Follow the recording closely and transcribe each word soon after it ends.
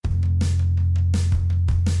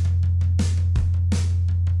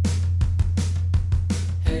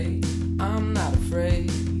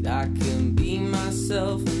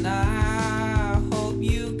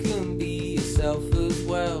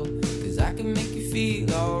make you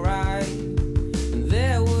feel alright. And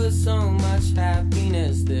there was so much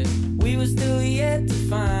happiness that we were still yet to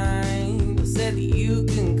find. I said that you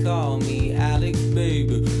can call me Alex,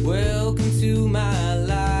 baby. Welcome to my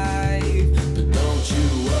life. But don't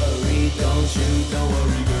worry,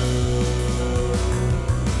 girl.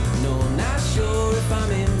 No, I'm not sure if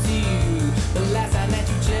I'm into you. The last time that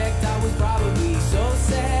you checked, I was probably so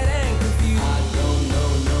sad and confused. I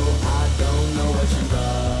don't know what you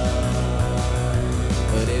like.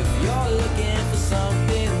 But if you're looking for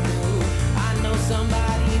something new, I know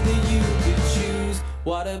somebody that you could choose.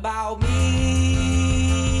 What about me?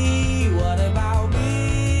 What about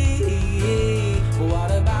me?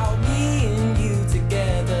 What about me and you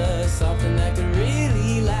together? Something that could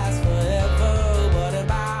really last forever. What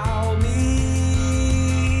about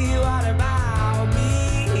me? What about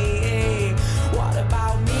me? What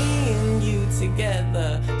about me and you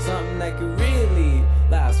together? Something that could really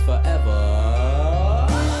last forever.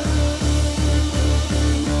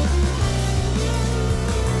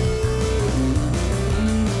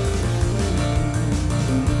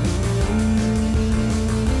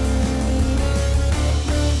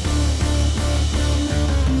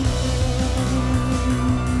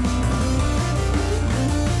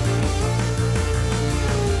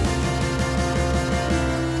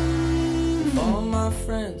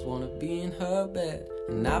 Friends wanna be in her bed,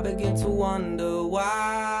 and I begin to wonder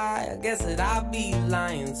why. I guess that I'd be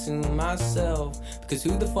lying to myself, because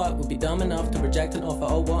who the fuck would be dumb enough to reject an offer?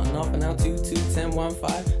 Oh, what an offer now, 2, 2, 10, 1,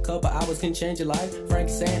 5. Couple hours can change your life.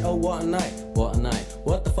 Frankie saying, oh, what a night, what a night.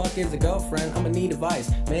 What the fuck is a girlfriend? I'ma need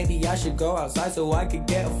advice. Maybe I should go outside so I could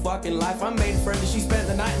get a fucking life. I made a friend and she spent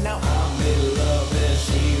the night, and now I made love and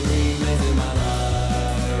she remains in my life.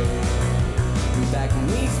 Back when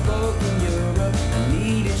we spoke in Europe, I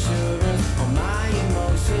need insurance on my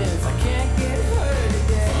emotions. I can't get hurt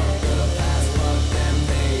again. Fuck the past, fuck them,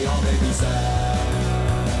 they all make me sad.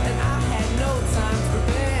 And I had no time to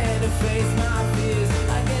prepare to face my fears.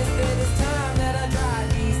 I guess that it's time that I dry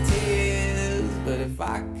these tears. But if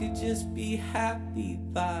I could just be happy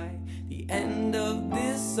by the end of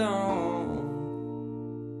this song.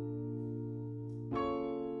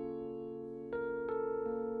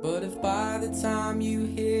 But if by the time you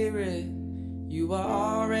hear it, you are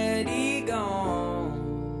already gone,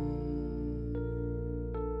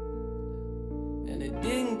 and it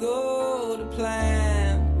didn't go to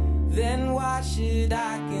plan, then why should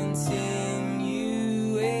I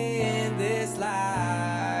continue in this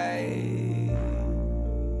life?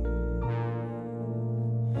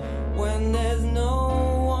 When there's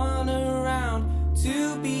no one around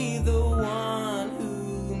to be the one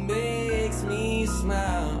who makes me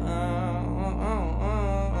smile.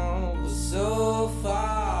 So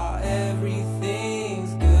far,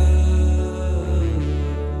 everything's good.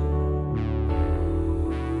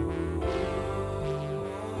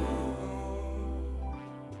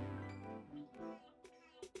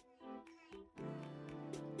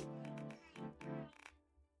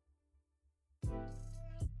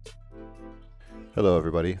 Hello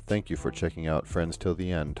everybody, thank you for checking out Friends Till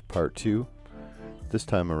the End, Part 2. This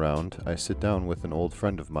time around, I sit down with an old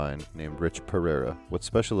friend of mine named Rich Pereira. What's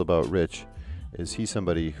special about Rich is he's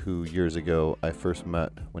somebody who years ago I first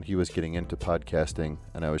met when he was getting into podcasting,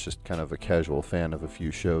 and I was just kind of a casual fan of a few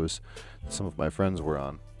shows that some of my friends were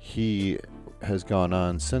on. He has gone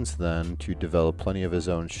on since then to develop plenty of his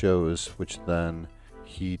own shows, which then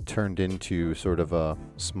he turned into sort of a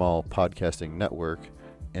small podcasting network,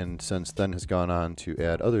 and since then has gone on to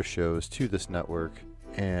add other shows to this network.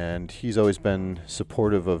 And he's always been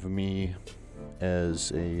supportive of me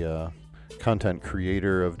as a content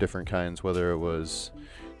creator of different kinds, whether it was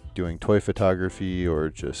doing toy photography or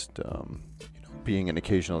just being an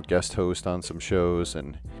occasional guest host on some shows.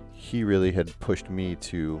 And he really had pushed me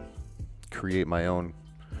to create my own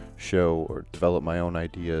show or develop my own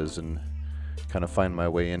ideas and kind of find my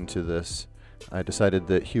way into this. I decided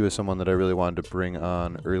that he was someone that I really wanted to bring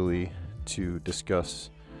on early to discuss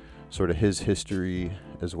sort of his history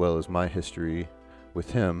as well as my history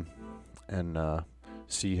with him, and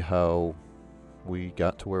see how we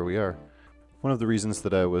got to where we are. One of the reasons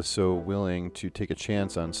that I was so willing to take a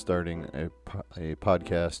chance on starting a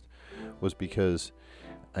podcast was because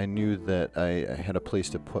I knew that I had a place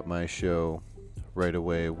to put my show right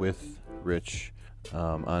away with Rich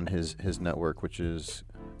on his network, which is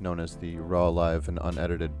known as the Raw, Live, and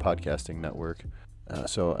Unedited Podcasting Network.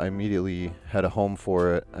 So I immediately had a home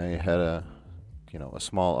for it. I had a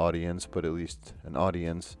small audience, but at least an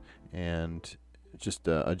audience, and just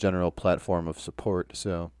a general platform of support.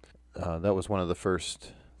 So that was one of the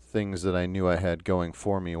first things that I knew I had going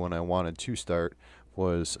for me when I wanted to start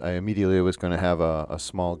was I immediately was going to have a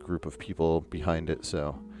small group of people behind it.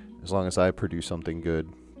 So as long as I produce something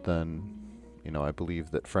good, then, I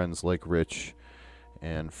believe that friends like Rich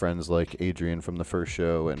and friends like Adrian from the first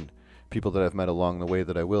show and people that I've met along the way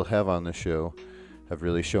that I will have on the show have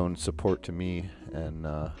really shown support to me and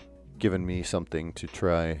given me something to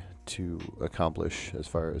try to accomplish as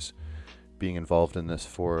far as being involved in this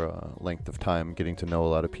for a length of time, getting to know a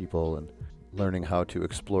lot of people and learning how to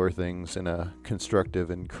explore things in a constructive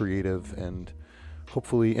and creative and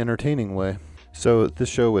hopefully entertaining way. So this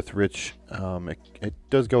show with Rich, it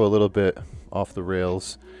does go a little bit off the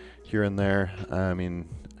rails here and there. I mean,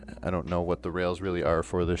 I don't know what the rails really are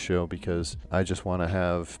for this show because I just want to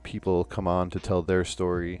have people come on to tell their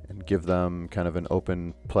story and give them kind of an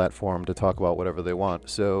open platform to talk about whatever they want.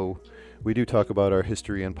 So we do talk about our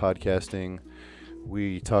history in podcasting.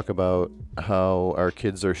 We talk about how our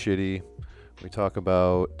kids are shitty. We talk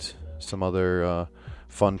about some other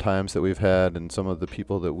fun times that we've had and some of the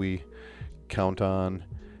people that we count on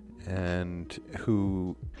and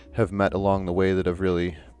who have met along the way that have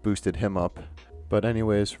really boosted him up. But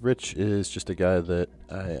anyways, Rich is just a guy that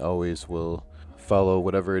I always will follow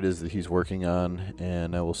whatever it is that he's working on,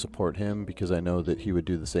 and I will support him because I know that he would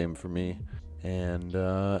do the same for me. And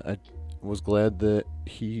I was glad that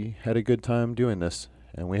he had a good time doing this,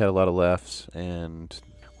 and we had a lot of laughs, and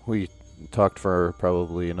we talked for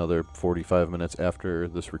probably another 45 minutes after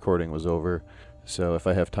this recording was over. So if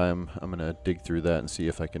I have time, I'm going to dig through that and see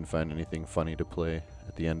if I can find anything funny to play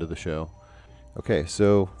at the end of the show. Okay,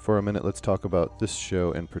 so for a minute, let's talk about this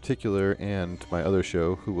show in particular and my other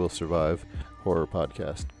show, Who Will Survive, horror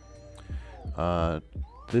podcast.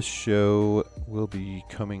 This show will be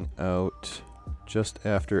coming out just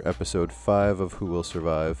after episode 5 of Who Will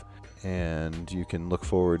Survive, and you can look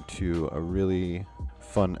forward to a really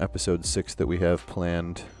fun episode 6 that we have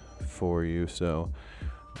planned for you. So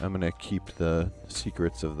I'm going to keep the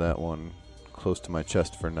secrets of that one close to my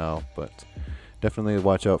chest for now, but definitely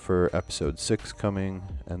watch out for episode 6 coming.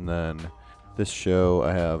 And then this show,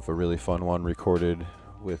 I have a really fun one recorded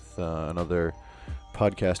with another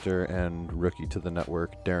podcaster and rookie to the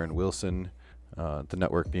network, Darren Wilson. The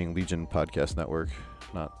network being Legion Podcast Network,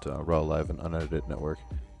 not Raw Live and Unedited Network.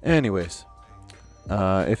 Anyways,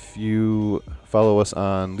 if you follow us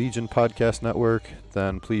on Legion Podcast Network,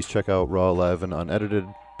 then please check out Raw Live and Unedited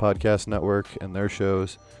Podcast Network and their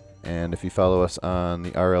shows. And if you follow us on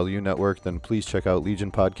the RLU network, then please check out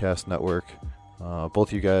Legion Podcast Network. Both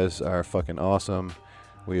of you guys are fucking awesome.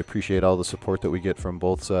 We appreciate all the support that we get from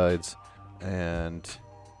both sides. And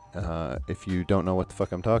if you don't know what the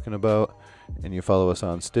fuck I'm talking about and you follow us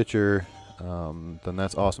on Stitcher, then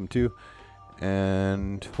that's awesome too.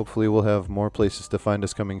 And hopefully we'll have more places to find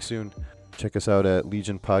us coming soon. Check us out at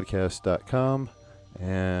legionpodcast.com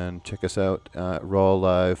and check us out at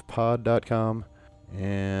rawlivepod.com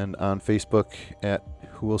and on Facebook at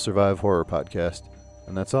Who Will Survive Horror Podcast.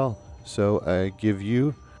 And that's all. So I give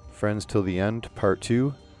you Friends Till the End, Part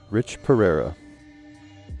 2, Rich Pereira.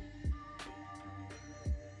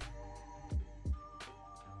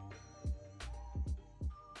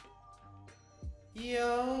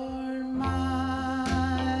 You're mine,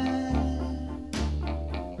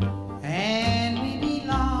 and we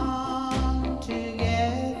belong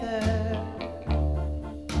together.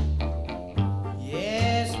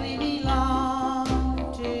 Yes, we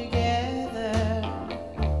belong together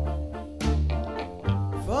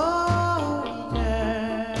for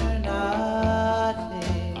eternity.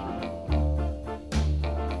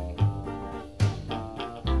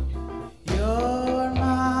 You're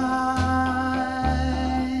mine.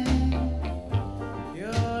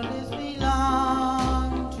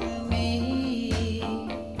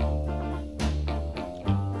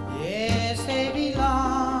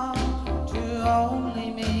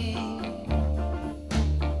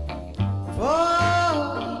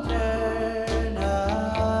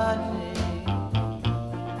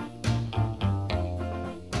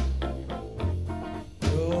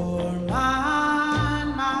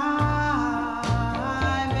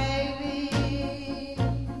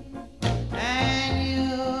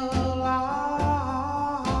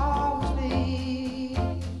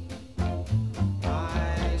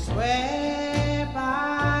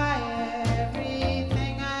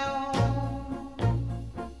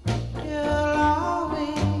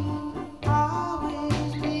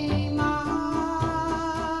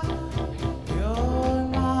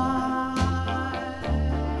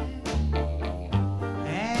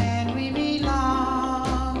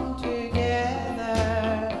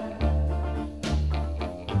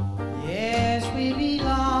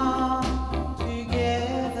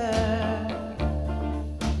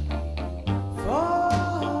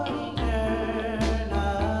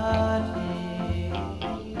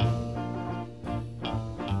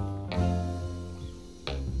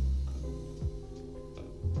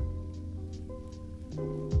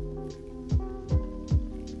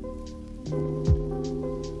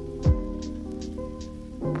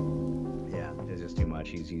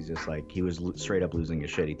 he's just like, he was straight up losing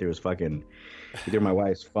his shit. He threw my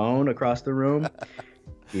wife's phone across the room.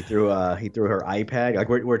 He threw her iPad.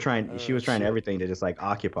 Like she was trying everything to just like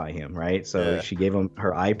occupy him, right? So she gave him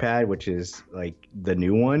her iPad, which is like the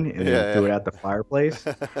new one, and then threw it at the fireplace.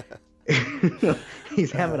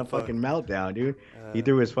 He's having a fucking meltdown, dude. He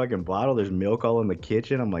threw his fucking bottle. There's milk all in the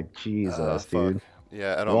kitchen. I'm like, Jesus, dude.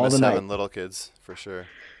 Yeah, I don't miss having little kids for sure.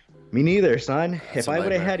 Me neither, son. That's if I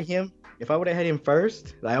would have had him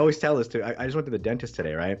first, I always tell this to. I just went to the dentist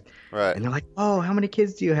today, right? Right. And they're like, "Oh, how many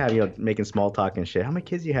kids do you have?" You know, making small talk and shit. How many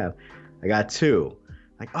kids do you have? I got 2.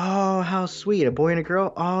 Like, oh, how sweet, a boy and a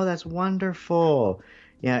girl. Oh, that's wonderful.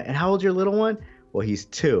 Yeah, and how old's your little one? Well, he's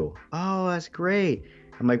 2. Oh, that's great.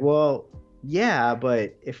 I'm like, well, yeah,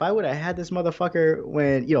 but if I would have had this motherfucker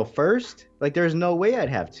when, first, like, there's no way I'd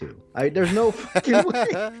have 2. There's no fucking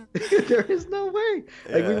way. There is no way.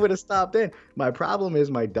 Like, we would have stopped then. My problem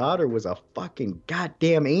is my daughter was a fucking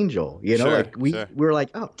goddamn angel. We were like,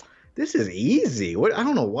 oh, this is easy. I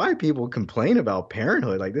don't know why people complain about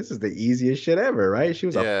parenthood. Like, this is the easiest shit ever, right? She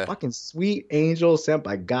was a fucking sweet angel sent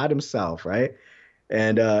by God himself, right?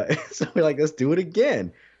 And so we're like, let's do it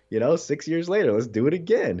again. 6 years later, let's do it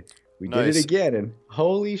again. We did it again, and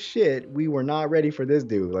holy shit, we were not ready for this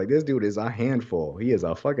dude. Like, this dude is a handful. He is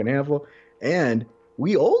a fucking handful, and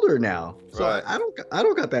we older now. So I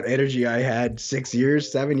don't got that energy I had 6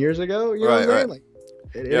 years, 7 years ago. You know what I'm saying? Like,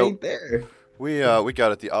 it ain't there. We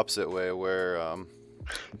got it the opposite way, where,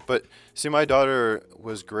 but see, my daughter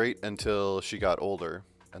was great until she got older,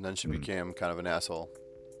 and then she became kind of an asshole.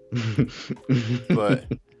 But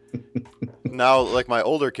now, like, my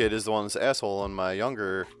older kid is the one that's the asshole, and my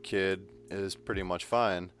younger kid is pretty much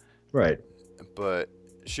fine. Right. But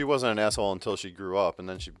she wasn't an asshole until she grew up, and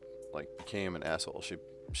then she, like, became an asshole.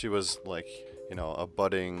 She was, like, a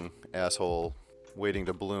budding asshole waiting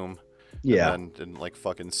to bloom. Yeah. And then in, like,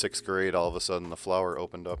 fucking 6th grade, all of a sudden the flower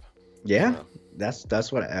opened up. Yeah.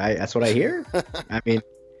 That's what I hear. I mean,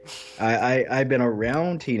 I've been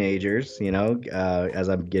around teenagers, as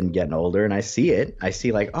I'm getting older, and I see it. I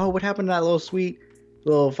see, like, oh, what happened to that little sweet,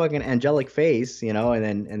 little fucking angelic face, and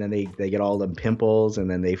then they get all the pimples, and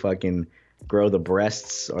then they fucking grow the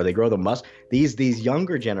breasts, or they grow the muscle. These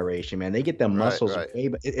younger generation, man, they get the muscles. Right.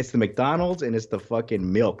 But it's the McDonald's and it's the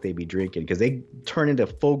fucking milk they be drinking, because they turn into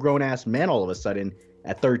full grown ass men all of a sudden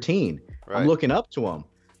at 13. Right. I'm looking up to them,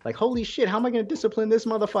 like, holy shit, how am I gonna discipline this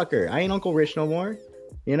motherfucker? I ain't Uncle Rich no more.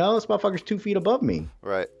 This motherfucker's 2 feet above me.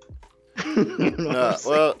 Right.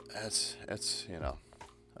 Well, it's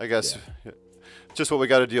I guess just what we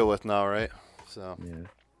got to deal with now, right? So.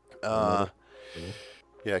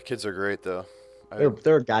 Yeah, kids are great though.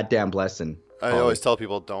 They're a goddamn blessing. I always tell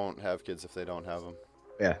people don't have kids if they don't have them.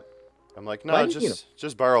 Yeah. I'm like, no,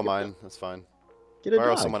 just borrow mine. That's fine.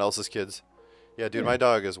 Borrow someone else's kids. Yeah, dude, my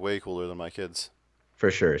dog is way cooler than my kids.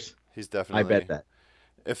 For sure. He's definitely. I bet that.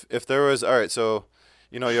 If there was, all right, so.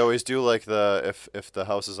 You always do, like, if the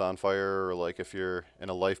house is on fire, or, like, if you're in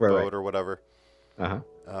a lifeboat or whatever.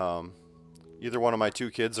 Uh-huh. Either one of my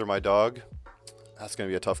 2 kids or my dog, that's going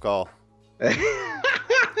to be a tough call.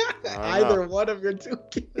 Either one of your 2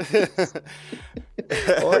 kids.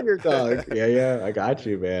 Or your dog. Yeah, I got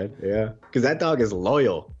you, man. Yeah. Because that dog is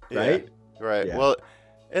loyal, right? Yeah, right. Yeah. Well,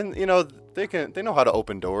 and, they know how to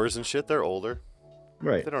open doors and shit. They're older.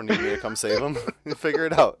 Right. They don't need me to come save them. Figure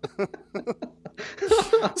it out.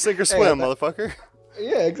 Sink or swim, motherfucker.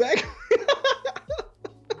 Yeah, exactly.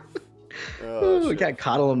 We can't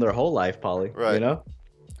coddle them their whole life, Polly. Right. No.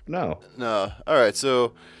 All right,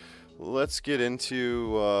 so let's get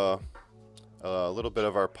into a little bit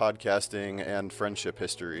of our podcasting and friendship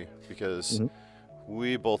history, because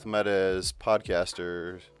we both met as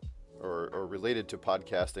podcasters, or related to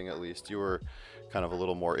podcasting at least. You were kind of a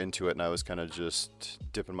little more into it, and I was kind of just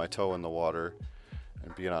dipping my toe in the water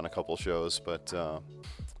and being on a couple shows. But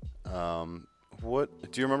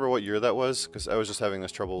what do you remember what year that was? Because I was just having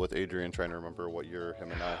this trouble with Adrian trying to remember what year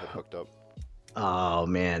him and I had hooked up. Oh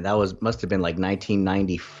man, must have been like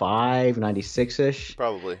 1995, 96-ish.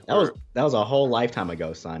 Probably. That was a whole lifetime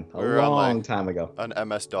ago, son. A long time ago. On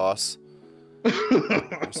MS-DOS.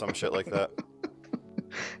 Or some shit like that.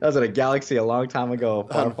 That was in a galaxy a long time ago,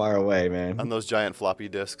 far away, man. On those giant floppy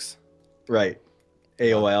disks. Right.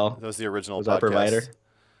 AOL. That was the original was podcast. Our provider.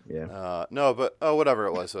 Yeah. No, but whatever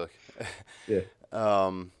it was. Yeah.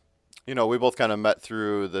 We both kind of met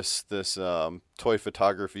through this toy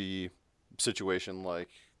photography situation, like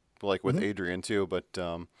with Adrian too. But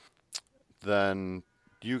then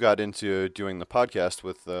you got into doing the podcast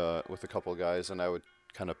with a couple of guys, and I would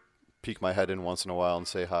kind of peek my head in once in a while and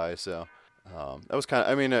say hi. So That was kind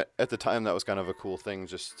of, I mean, at the time, that was kind of a cool thing,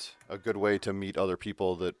 just a good way to meet other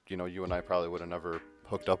people that, you and I probably would have never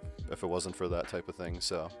hooked up if it wasn't for that type of thing.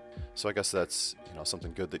 So I guess that's,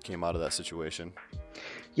 something good that came out of that situation.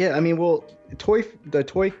 Yeah, I mean, well, the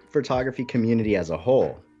toy photography community as a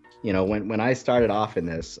whole, when I started off in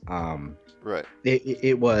this, Right.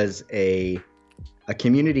 it was a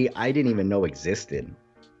community I didn't even know existed.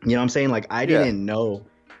 You know what I'm saying? Like, I didn't know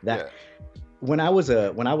that. Yeah. When I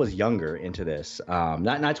was younger into this,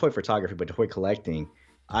 not toy photography, but toy collecting,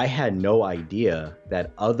 I had no idea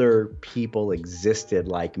that other people existed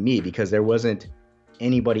like me, because there wasn't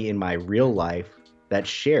anybody in my real life that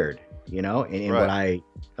shared, in what I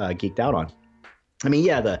geeked out on. I mean,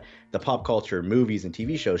 yeah, the pop culture movies and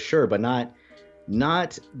TV shows, sure, but not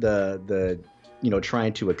the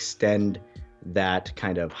trying to extend that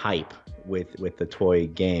kind of hype with the toy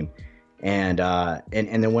game. And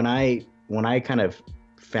then when I kind of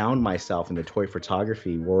found myself in the toy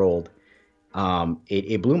photography world,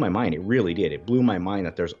 it blew my mind. It really did. It blew my mind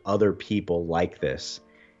that there's other people like this.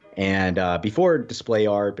 And before display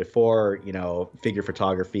art, before, figure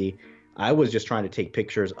photography, I was just trying to take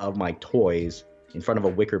pictures of my toys in front of a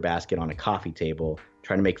wicker basket on a coffee table,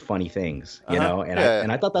 trying to make funny things, and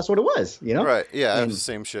I thought that's what it was, Right. Yeah. It was the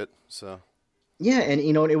same shit. So. Yeah, and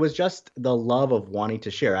it was just the love of wanting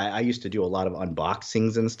to share. I used to do a lot of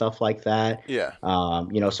unboxings and stuff like that. Yeah.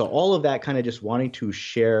 So all of that kind of just wanting to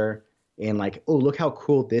share, and like, oh, look how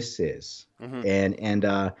cool this is. Mm-hmm. And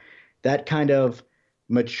that kind of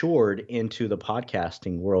matured into the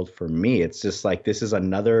podcasting world for me. It's just like, this is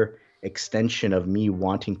another extension of me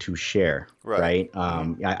wanting to share, right?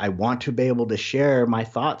 I want to be able to share my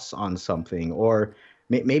thoughts on something, or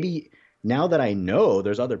maybe now that I know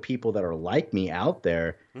there's other people that are like me out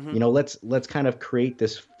there, let's kind of create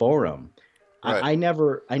this forum. Right. I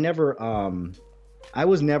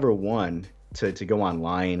was never one to go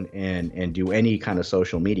online and do any kind of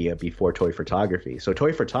social media before toy photography. So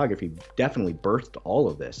toy photography definitely birthed all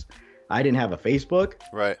of this. I didn't have a Facebook.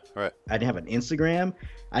 Right. I didn't have an Instagram.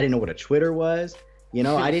 I didn't know what a Twitter was.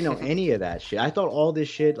 I didn't know any of that shit. I thought all this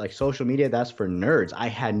shit, like social media, that's for nerds. I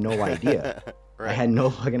had no idea. Right. I had no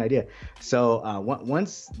fucking idea. So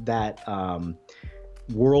once that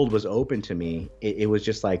world was open to me, it was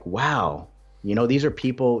just like, wow, these are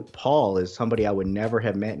people. Paul is somebody I would never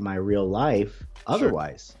have met in my real life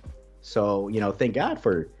otherwise. Sure. So, thank God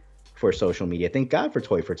for social media. Thank God for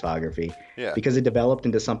toy photography, because it developed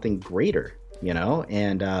into something greater,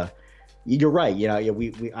 and you're right.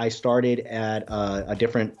 I started at a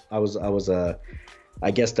different, I was a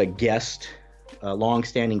guest, a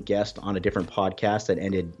long-standing guest on a different podcast that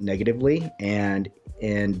ended negatively,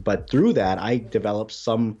 but through that I developed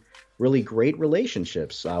some really great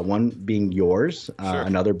relationships. One being yours,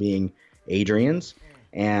 another being Adrian's,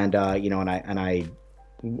 and I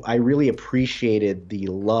really appreciated the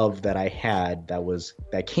love that I had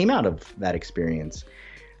that came out of that experience.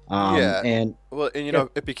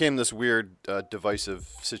 It became this weird divisive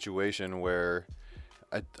situation where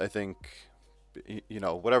I think,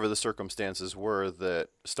 whatever the circumstances were that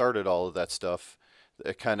started all of that stuff,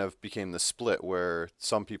 it kind of became the split where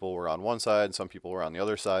some people were on one side and some people were on the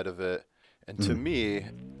other side of it. And to me,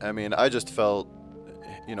 I mean, I just felt,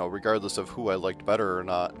 regardless of who I liked better or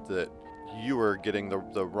not, that you were getting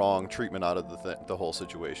the wrong treatment out of the whole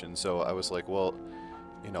situation. So I was like, well,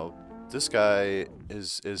 this guy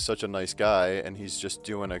is such a nice guy, and he's just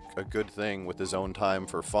doing a good thing with his own time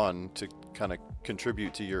for fun to kind of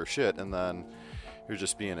contribute to your shit, and then you're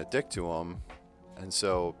just being a dick to him. And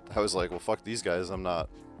so I was like, well, fuck these guys. I'm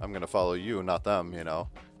going to follow you, not them,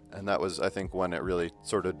 And that was, I think, when it really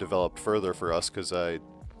sort of developed further for us, because I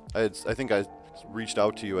think I reached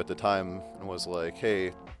out to you at the time and was like,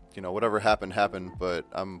 hey, whatever happened, but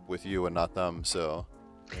I'm with you and not them. So,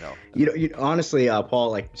 honestly,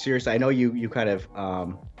 Paul, like, seriously, I know you kind of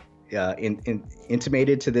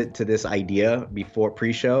intimated to this idea before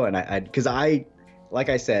pre-show, and because like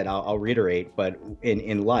I said, I'll reiterate, but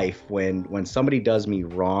in life, when somebody does me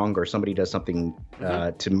wrong, or somebody does something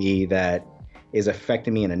to me that is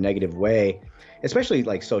affecting me in a negative way, especially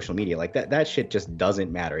like social media, like that shit just doesn't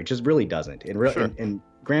matter. It just really doesn't. In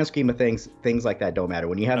grand scheme of things like that don't matter.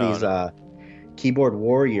 When you have these keyboard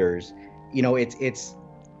warriors, it's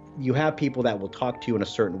you have people that will talk to you in a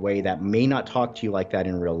certain way that may not talk to you like that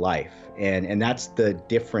in real life, and that's the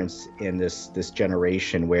difference in this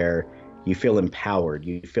generation, where you feel empowered.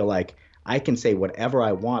 You feel like I can say whatever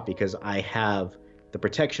I want because I have the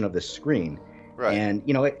protection of the screen. Right. And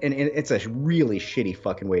and it's a really shitty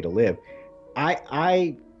fucking way to live.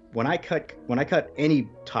 When I cut any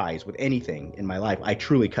ties with anything in my life, I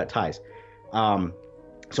truly cut ties.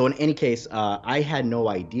 So in any case, I had no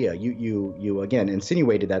idea. You again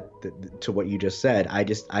insinuated that to what you just said.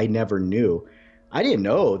 I never knew. I didn't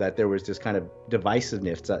know that there was this kind of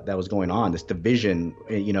divisiveness that was going on, this division,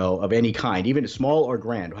 of any kind, even small or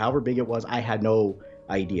grand, however big it was. I had no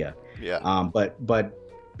idea. Yeah. But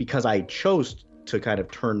because I chose to kind of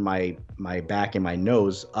turn my back and my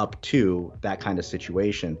nose up to that kind of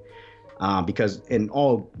situation, because in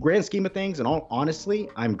all grand scheme of things, and all honestly,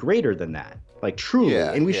 I'm greater than that. Like truly,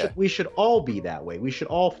 and we should all be that way. We should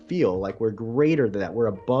all feel like we're greater than that. We're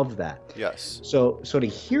above that. Yes. So to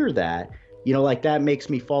hear that, like that makes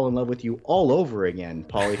me fall in love with you all over again,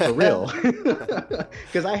 Paulie, for real.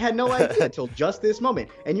 Because I had no idea till just this moment.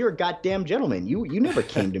 And you're a goddamn gentleman. You never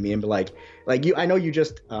came to me and be like you. I know you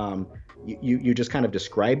just you just kind of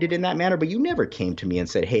described it in that manner, but you never came to me and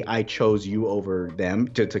said, "Hey, I chose you over them."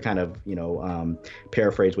 To kind of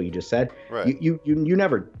paraphrase what you just said. Right. You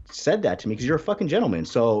never said that to me because you're a fucking gentleman.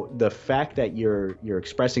 So the fact that you're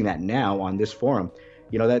expressing that now on this forum,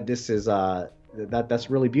 that this is that's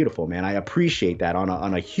really beautiful, man. I appreciate that on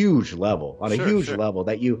a huge level, level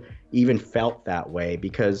that you even felt that way,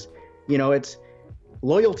 because it's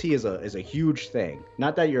loyalty is a huge thing.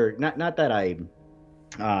 Not that you're not that I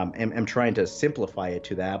am trying to simplify it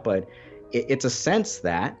to that, but it's a sense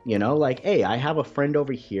that like, hey, I have a friend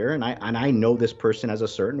over here, and I know this person as a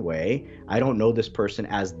certain way. I don't know this person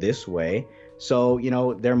as this way. So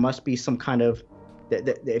there must be some kind of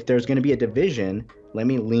if there's going to be a division, let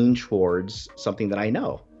me lean towards something that I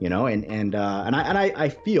know, and I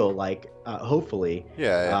feel like hopefully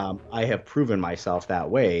I have proven myself that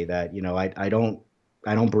way, that I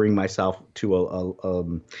don't bring myself to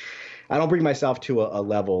a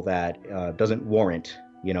level that doesn't warrant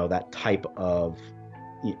that type of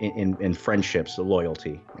in friendships,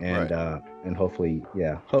 loyalty, and right. And hopefully,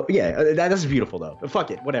 that's beautiful though. Fuck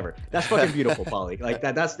it, whatever. That's fucking beautiful, Paulie. Like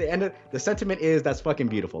that's the end of the sentiment. That's fucking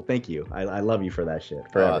beautiful. Thank you. I love you for that shit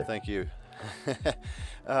forever. Thank you.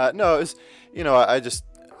 No, it was,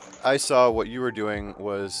 I saw what you were doing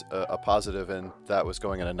was a positive, and that was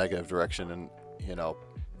going in a negative direction, and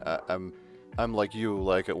I'm like you,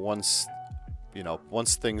 like at once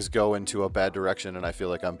things go into a bad direction and I feel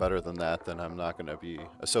like I'm better than that, then I'm not going to be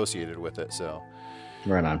associated with it. So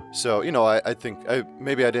right on. So I think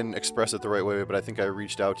maybe I didn't express it the right way, but I think I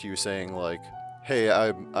reached out to you saying like, hey,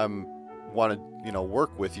 I'm want to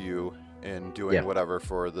work with you in doing whatever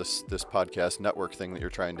for this podcast network thing that you're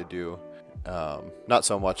trying to do. Not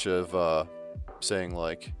so much of saying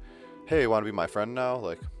like, hey, want to be my friend now,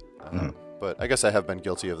 like but I guess I have been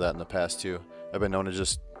guilty of that in the past too. I've been known to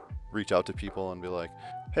just reach out to people and be like,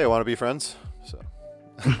 hey, I want to be friends. So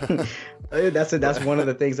that's one of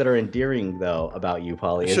the things that are endearing though about you,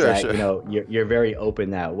 Paulie, is that you're very open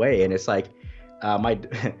that way. And it's like my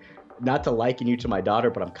not to liken you to my daughter,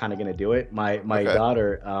 but I'm kind of gonna do it. My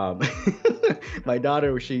daughter, my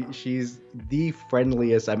daughter, she's the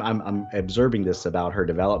friendliest. I'm observing this about her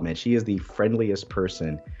development. She is the friendliest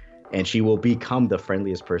person, and she will become the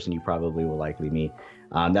friendliest person you probably will likely meet.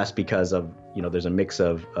 That's because of there's a mix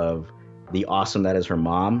of the awesome that is her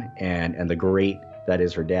mom and the great that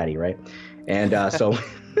is her daddy, right? And so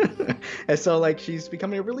and so like she's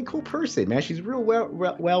becoming a really cool person, man. She's real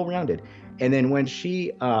well-rounded. And then when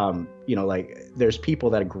she like there's people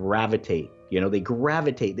that gravitate, they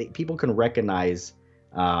gravitate. People can recognize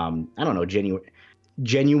I don't know,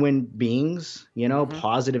 genuine beings,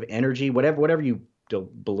 positive energy, whatever you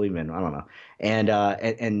don't believe in, I don't know.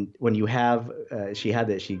 And when you have she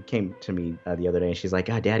came to me the other day and she's like,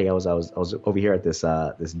 God, Daddy, I was over here at this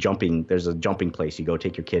there's a jumping place. You go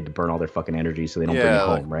take your kid to burn all their fucking energy so they don't bring it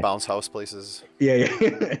home, right? Bounce house places. Yeah.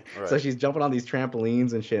 Right. So she's jumping on these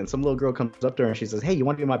trampolines and shit, and some little girl comes up to her and she says, hey, you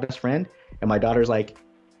want to be my best friend? And my daughter's like,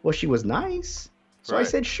 well, she was nice. So I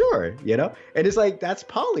said, sure, and it's like, that's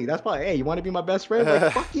Paulie. Hey, you want to be my best friend?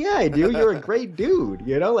 Like, fuck yeah, I do. You're a great dude,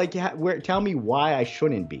 like, tell me why I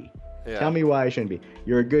shouldn't be. Yeah. Tell me why I shouldn't be.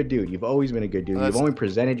 You're a good dude. You've always been a good dude. You've always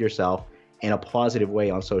presented yourself in a positive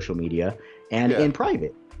way on social media and in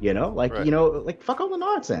private, like fuck all the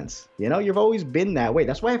nonsense. You've always been that way.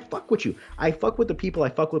 That's why I fuck with you. I fuck with the people I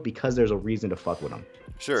fuck with because there's a reason to fuck with them.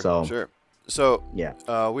 Sure. So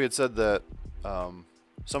yeah, we had said that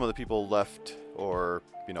some of the people left or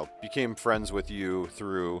became friends with you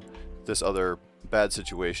through this other bad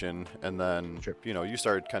situation, and then you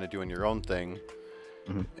started kind of doing your own thing,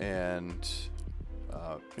 and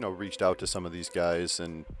reached out to some of these guys,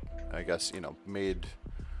 and I guess made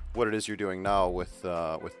what it is you're doing now with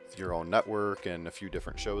your own network and a few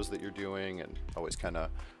different shows that you're doing, and always kind of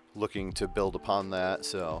looking to build upon that.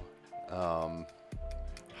 So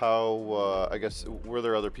how, I guess, were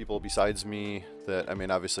there other people besides me that, I mean,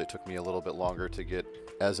 obviously it took me a little bit longer to get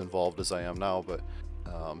as involved as I am now, but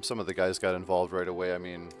some of the guys got involved right away. I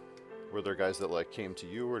mean, were there guys that like came to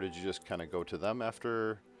you, or did you just kind of go to them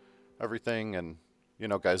after everything? And, you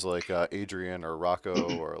know, guys like Adrian or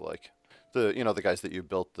Rocco or like the, you know, the guys that you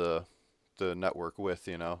built the network with,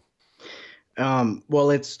 you know? Well,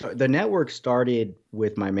 the network started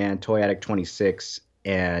with my man Toy Addict 26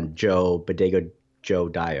 and Bodega Joe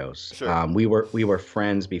Dios. Sure. We were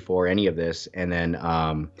friends before any of this, and then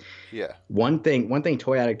Yeah. one thing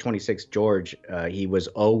Toy Addict 26 George, he was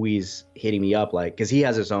always hitting me up, like, because he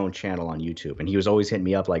has his own channel on YouTube, and he was always hitting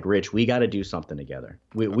me up like, Rich, we got to do something together.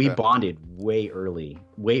 We bonded way early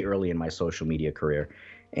in my social media career,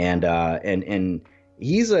 and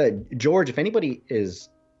he's a George. If anybody is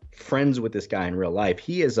friends with this guy in real life,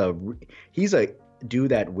 he's a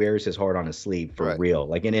dude that wears his heart on his sleeve for real.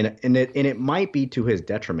 Like, and it might be to his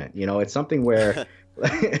detriment. You know, it's something where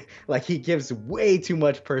like he gives way too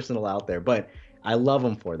much personal out there, but I love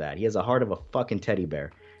him for that. He has a heart of a fucking teddy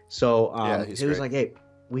bear. So he was like, hey,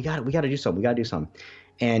 we got to do something. We got to do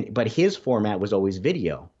something. But his format was always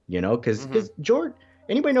video, you know, because George,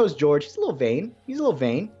 anybody knows George, he's a little vain.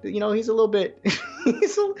 You know, he's a little bit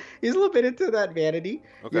he's a little bit into that vanity.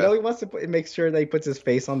 Okay. You know, he wants to make sure that he puts his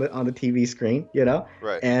face on the TV screen, you know?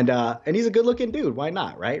 Right. And he's a good looking dude. Why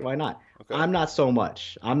not, right? Why not? Okay. I'm not so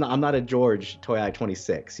much. I'm not a George Toy Eye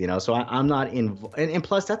 26, you know? So I'm not and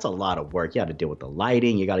plus that's a lot of work. You got to deal with the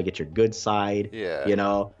lighting, you got to get your good side, you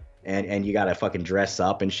know? And you gotta fucking dress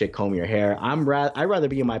up and shit, comb your hair. I'd rather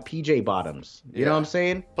be in my PJ bottoms. You know what I'm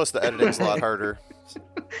saying? Plus the editing's a lot harder.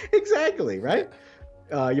 Exactly, right?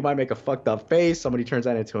 You might make a fucked up face. Somebody turns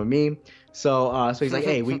that into a meme. So he's like,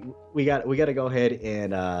 hey, we got to go ahead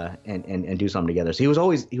and do something together. So he was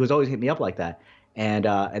always hitting me up like that. And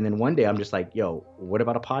then one day I'm just like, yo, what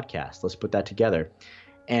about a podcast? Let's put that together.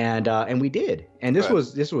 And we did. And this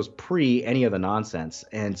was pre any of the nonsense.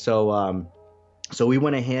 And so we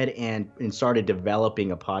went ahead and started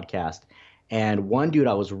developing a podcast. And one dude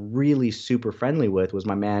I was really super friendly with was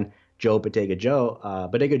my man Bodega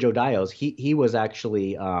Joe Dios. He was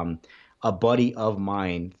actually a buddy of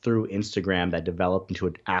mine through Instagram that developed into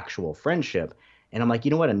an actual friendship. And I'm like,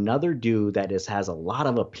 you know what? Another dude that has a lot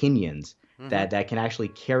of opinions that can actually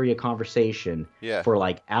carry a conversation for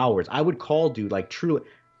like hours. I would call dude like truly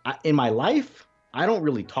in my life. I don't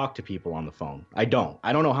really talk to people on the phone. I don't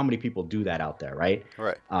know how many people do that out there, right?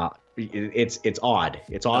 Right. It's odd.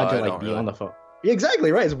 It's odd to like be on the phone.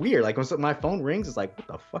 Exactly right. It's weird. Like when my phone rings, it's like, what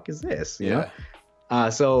the fuck is this? You know?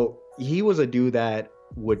 So he was a dude that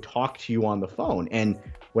would talk to you on the phone, and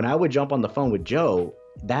when I would jump on the phone with Joe,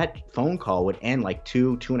 that phone call would end like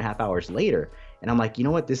 2.5 hours later, and I'm like, you know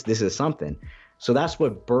what? This is something. So that's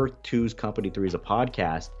what birthed Two's Company 3 is a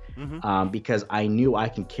podcast. Because I knew I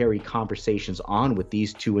can carry conversations on with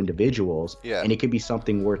these two individuals, and it could be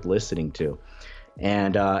something worth listening to.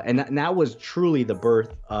 And that was truly the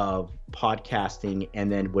birth of podcasting,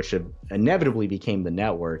 and then which inevitably became the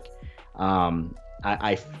network.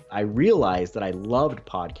 I realized that I loved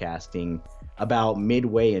podcasting about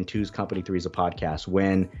midway in Two's Company 3 is a podcast,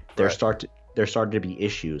 when there started to be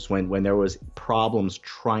issues, when there was problems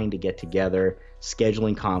trying to get together,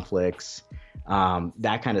 scheduling conflicts,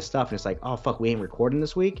 that kind of stuff. And it's like, oh fuck, we ain't recording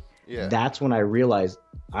this week. That's when I realized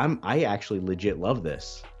I actually legit love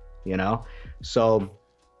this, you know? So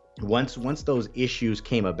once those issues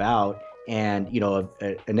came about, and you know,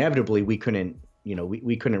 inevitably we couldn't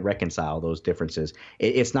reconcile those differences.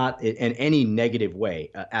 It's not in any negative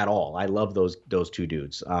way at all. I love those two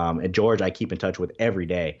dudes. And George I keep in touch with every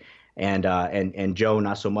day, and Joe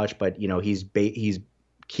not so much, but you know, he's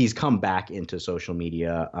come back into social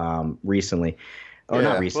media recently, or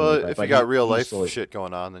not recently. Well, if you got real life shit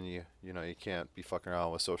going on, then you can't be fucking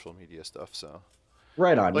around with social media stuff. So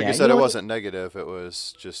right on. Like you said, it wasn't negative. It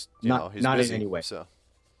was just he's not busy, in any way. So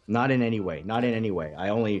not in any way. I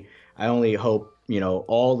only hope, you know,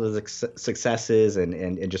 all the successes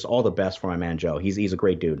and just all the best for my man Joe. He's a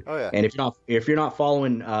great dude. Oh yeah. And if you're not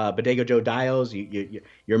following Bodega Joe Dios,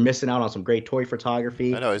 you're missing out on some great toy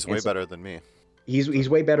photography. I know he's way better than me. He's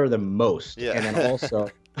way better than most. Yeah.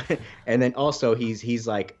 And then also he's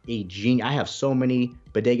like a genius. I have so many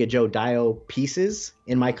Bodega Joe Dio pieces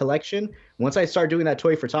in my collection. Once I start doing that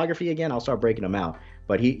toy photography again, I'll start breaking them out.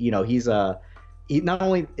 But he not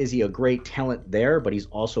only is he a great talent there, but he's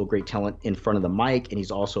also a great talent in front of the mic, and he's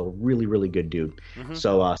also a really, really good dude.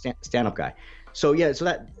 So stand-up guy. So yeah, so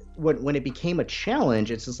that when it became a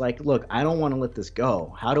challenge, it's just like, look, I don't want to let this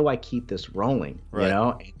go. How do I keep this rolling? Right. You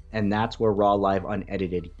know? And that's where Raw Live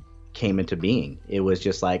Unedited came into being. It was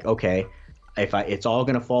just like, okay, it's all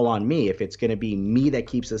gonna fall on me. If it's gonna be me that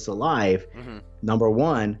keeps this alive, number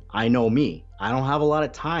one, I know me. I don't have a lot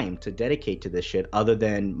of time to dedicate to this shit other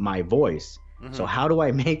than my voice. So how do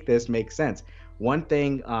I make this make sense? One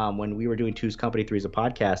thing, when we were doing Two's Company, Three's a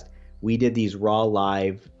podcast, we did these raw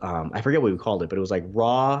live. I forget what we called it, but it was like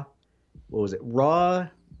raw. What was it? Raw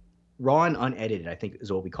and unedited, I think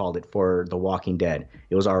is what we called it for The Walking Dead.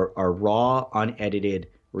 It was our raw, unedited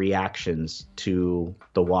reactions to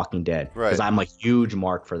The Walking Dead. Right. Because I'm a huge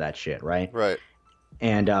mark for that shit, right? Right.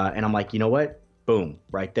 And I'm like, you know what? Boom,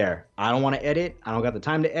 right there. I don't want to edit. I don't got the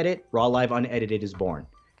time to edit. Raw Live Unedited is born.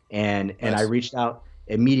 And I reached out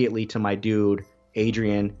immediately to my dude,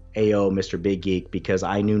 Adrian, AO, Mr. Big Geek, because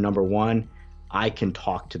I knew, number one, I can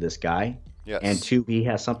talk to this guy. Yes. And two, he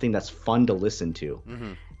has something that's fun to listen to.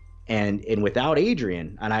 And without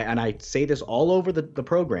Adrian, and I say this all over the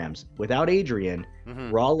programs, without Adrian,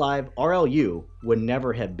 Raw Live RLU would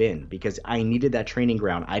never have been, because I needed that training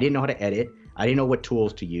ground. I didn't know how to edit. I didn't know what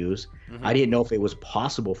tools to use. I didn't know if it was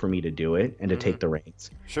possible for me to do it and to take the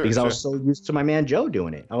reins. Because I was so used to my man Joe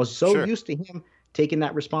doing it. I was so used to him taking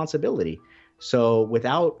that responsibility. So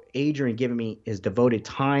without Adrian giving me his devoted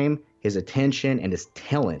time, his attention, and his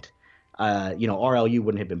talent, RLU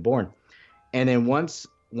wouldn't have been born. And then once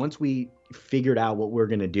we figured out what we're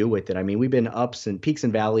going to do with it, I mean, we've been ups and peaks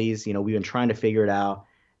and valleys, we've been trying to figure it out.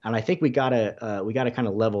 And I think we gotta kind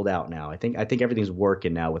of leveled out now. I think everything's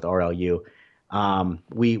working now with RLU.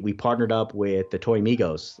 We partnered up with the Toy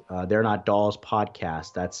Migos. They're Not Dolls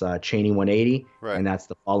podcast. That's Cheney 180, right. And that's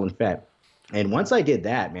the Fallen Fett. And once I did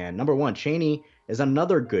that, man, number one, Cheney is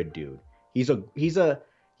another good dude. He's a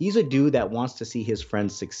dude that wants to see his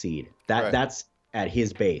friends succeed. That's at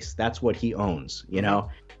his base. That's what he owns,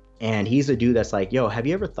 And he's a dude that's like, yo, have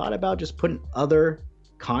you ever thought about just putting other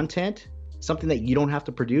content, something that you don't have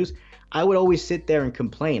to produce? I would always sit there and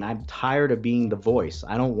complain. I'm tired of being the voice.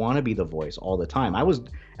 I don't want to be the voice all the time. I was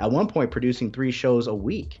at one point producing 3 shows a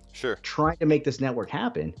week, trying to make this network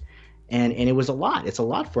happen. And it was a lot. It's a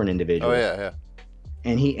lot for an individual. Oh yeah.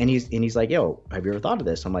 And he's like, yo, have you ever thought of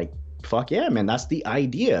this? I'm like, fuck yeah, man, that's the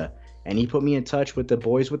idea. And he put me in touch with the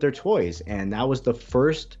Boys with Their Toys. And that was the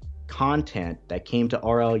first content that came to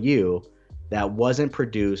RLU that wasn't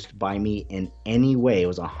produced by me in any way. It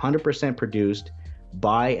was 100% produced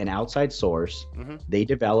by an outside source. They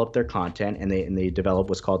developed their content, and they developed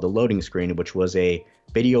what's called The Loading Screen, which was a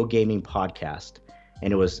video gaming podcast.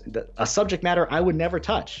 And it was a subject matter I would never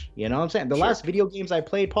touch. You know what I'm saying? The last video games I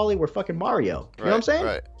played, Paulie, were fucking Mario. You know what I'm saying?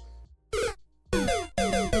 Right.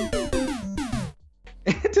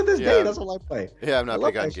 To this day, that's all I play. Yeah, I'm not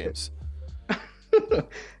big on games.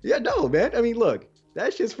 Yeah, no, man. I mean, look,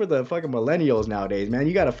 that shit's for the fucking millennials nowadays, man.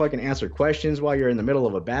 You gotta fucking answer questions while you're in the middle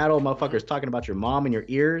of a battle. Motherfuckers talking about your mom in your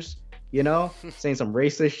ears, saying some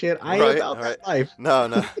racist shit. I ain't about that life. No.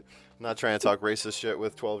 I'm not trying to talk racist shit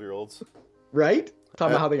with 12-year-olds. Right?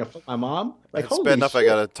 Talking about how they gonna fuck my mom. Like, it's bad enough shit. I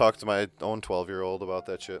gotta talk to my own 12-year-old about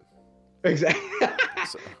that shit. Exactly.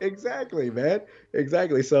 Exactly, man.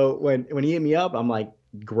 Exactly. So when he hit me up, I'm like,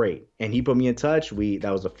 great. And he put me in touch.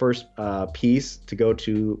 That was the first piece to go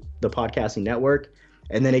to the podcasting network,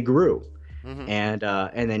 and then it grew. And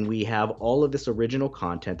then we have all of this original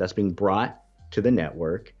content that's being brought to the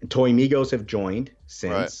network. And Toy Migos have joined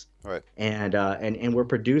since. Right. And we're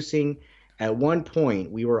producing. At one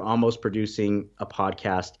point, we were almost producing a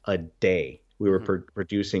podcast a day. We were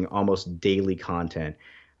producing almost daily content.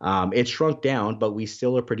 It shrunk down, but we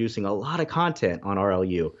still are producing a lot of content on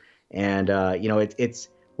RLU. And, it's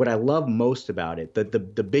what I love most about it.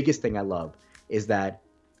 The biggest thing I love is that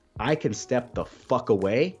I can step the fuck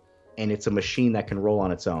away, and it's a machine that can roll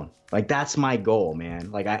on its own. Like, that's my goal,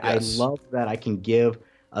 man. Like, I love that I can give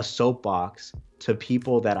a soapbox to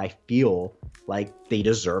people that I feel like they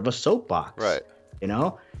deserve a soapbox. Right.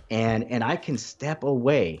 And I can step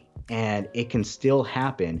away, and it can still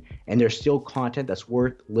happen, and there's still content that's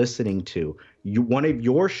worth listening to. One of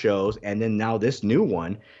your shows, and then now this new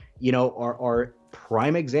one, are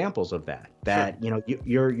prime examples of that.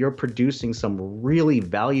 You're producing some really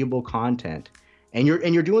valuable content, and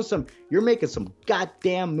you're making some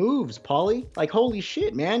goddamn moves, Paulie. Like, holy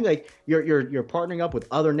shit, man. Like, you're partnering up with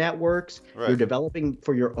other networks. Right. You're developing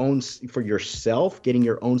for yourself, getting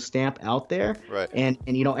your own stamp out there. Right. And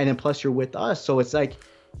then plus you're with us. So it's like,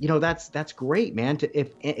 that's great, man.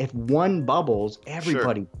 If one bubbles,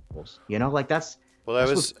 everybody bubbles. Like, that's. Well,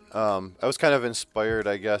 I was kind of inspired,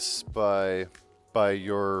 I guess, by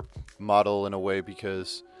your model in a way,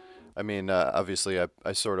 because, I mean, obviously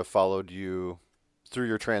I sort of followed you through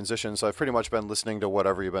your transition, so I've pretty much been listening to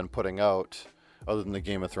whatever you've been putting out, other than the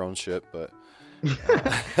Game of Thrones shit. But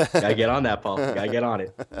Gotta get on that, Paul. Gotta get on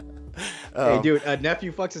it. Hey, dude, a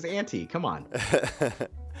nephew fucks his auntie. Come on.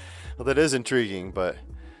 Well, that is intriguing, but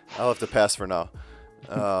I'll have to pass for now.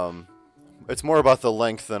 It's more about the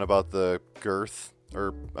length than about the girth,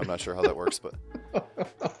 or I'm not sure how that works, but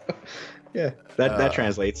yeah, that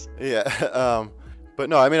translates. Yeah, but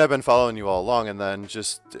no, I mean, I've been following you all along, and then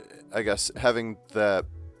just, I guess, having that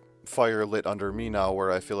fire lit under me now,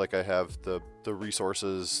 where I feel like I have the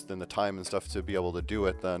resources and the time and stuff to be able to do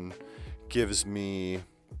it, then gives me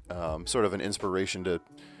sort of an inspiration to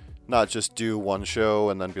not just do one show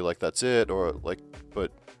and then be like, that's it, or like,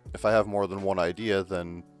 but if I have more than one idea,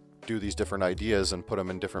 then do these different ideas and put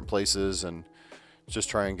them in different places and just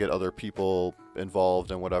try and get other people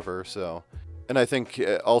involved and whatever. So, and I think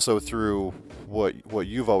also through what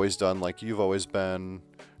you've always done, like you've always been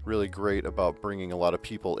really great about bringing a lot of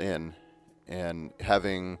people in and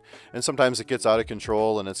and sometimes it gets out of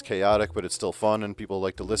control and it's chaotic, but it's still fun and people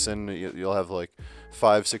like to listen. You'll have like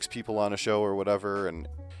 5-6 people on a show or whatever, and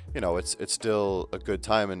it's still a good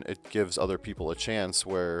time, and it gives other people a chance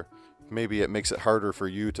where maybe it makes it harder for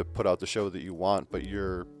you to put out the show that you want, but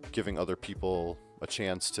you're giving other people a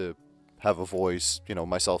chance to have a voice,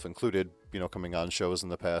 myself included, coming on shows in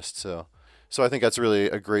the past. So I think that's really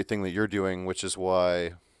a great thing that you're doing, which is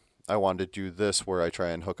why I wanted to do this, where I try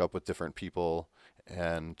and hook up with different people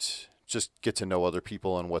and just get to know other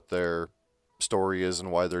people and what their story is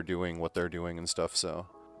and why they're doing what they're doing and stuff. So,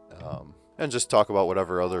 and just talk about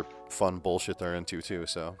whatever other fun bullshit they're into too.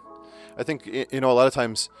 So I think, a lot of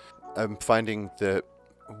times I'm finding that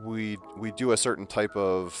we do a certain type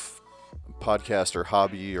of podcast or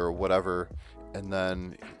hobby or whatever, and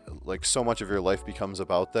then like so much of your life becomes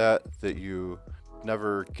about that you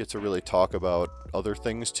never get to really talk about other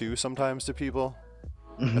things too sometimes to people,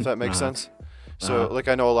 if that makes sense. So like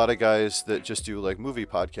I know a lot of guys that just do like movie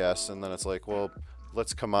podcasts, and then it's like, well,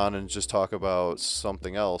 let's come on and just talk about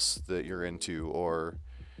something else that you're into, or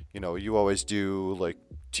you always do like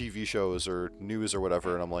TV shows or news or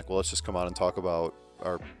whatever, and I'm like, well, let's just come on and talk about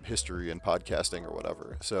our history and podcasting or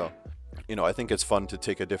whatever. So I think it's fun to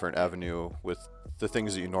take a different avenue with the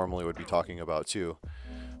things that you normally would be talking about too,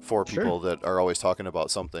 for people that are always talking about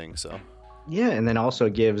something. So yeah, and then also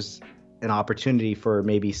gives an opportunity for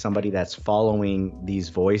maybe somebody that's following these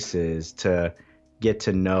voices to get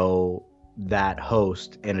to know that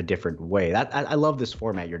host in a different way. I love this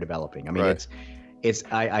format you're developing. I mean, right.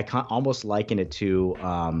 I can't almost liken it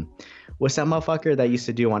to what's that motherfucker that used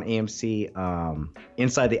to do on AMC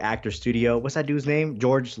Inside the Actor Studio? What's that dude's name?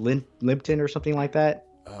 George Limpton or something like that?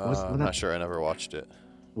 I'm not sure. I never watched it.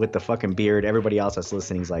 With the fucking beard, everybody else that's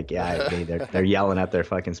listening is like, yeah, they're yelling at their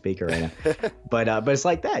fucking speaker right now. But it's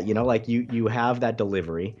like that, like you have that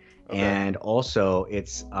delivery, okay. And also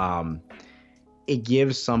it's it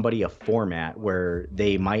gives somebody a format where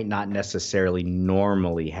they might not necessarily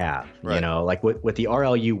normally have, right. Like with the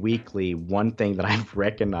RLU Weekly, one thing that I've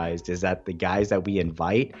recognized is that the guys that we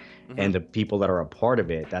invite and the people that are a part of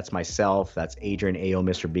it, that's myself, that's Adrian AO,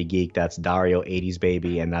 Mr. Big Geek, that's Dario 80s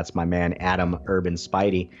Baby, and that's my man Adam Urban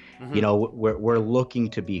Spidey. We're looking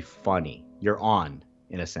to be funny. You're on,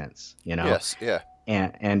 in a sense, Yes, yeah.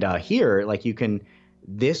 And here, like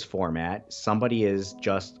this format, somebody is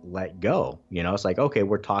just let go. It's like, okay,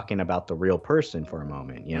 we're talking about the real person for a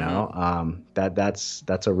moment.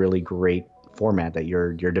 That's a really great format that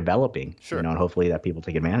you're developing. Sure. And hopefully that people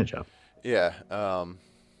take advantage of. Yeah.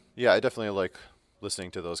 Yeah, I definitely like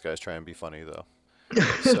listening to those guys try and be funny though.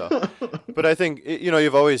 So, but I think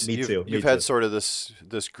you've had sort of this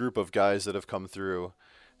group of guys that have come through,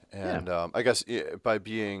 and I guess by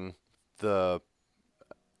being I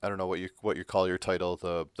don't know what you call your title,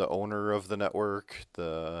 the owner of the network,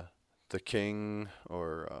 the king,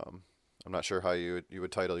 or I'm not sure how you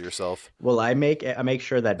would title yourself. Well, I make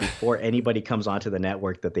sure that before anybody comes onto the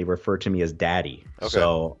network that they refer to me as Daddy. Okay.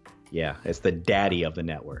 So yeah, it's the daddy of the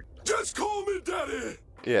network. Just call me Daddy.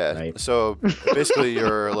 Yeah. Right? So basically,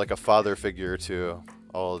 you're like a father figure to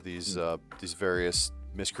all of these various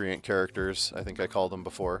miscreant characters. I think I called them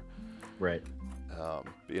before. Right.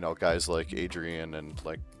 Guys like Adrian and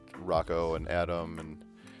like Rocco and Adam and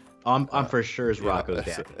I'm for sure is Rocco's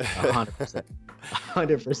dad. 100%.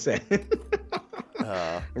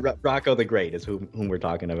 100%. Rocco the Great is whom we're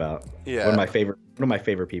talking about. Yeah. One of my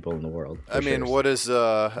favorite people in the world. I mean, what is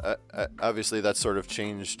obviously that's sort of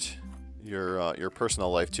changed your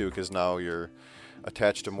personal life too, because now you're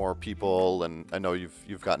attached to more people, and I know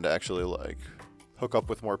you've gotten to actually like hook up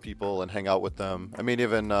with more people and hang out with them. I mean,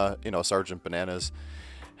 even Sergeant Bananas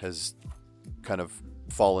has kind of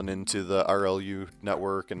fallen into the RLU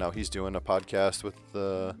network, and now he's doing a podcast with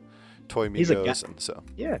the Toy Migos, and so.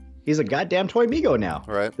 Yeah, he's a goddamn Toy Migo now.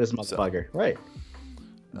 Right. This motherfucker. So. Right.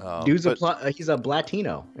 He's a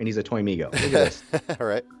Blatino, and he's a Toy Migo. Look at this.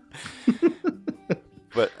 Right.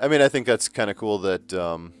 But I mean, I think that's kind of cool that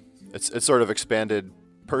it's sort of expanded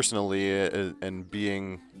personally and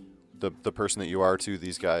being the person that you are to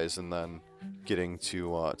these guys, and then getting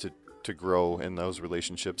to grow in those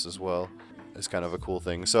relationships as well is kind of a cool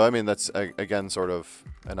thing. So I mean, that's again sort of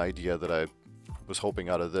an idea that I was hoping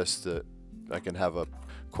out of this, that I can have a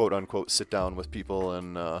quote unquote sit down with people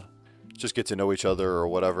and just get to know each other or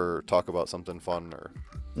whatever, talk about something fun or.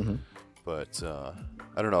 Mm-hmm. But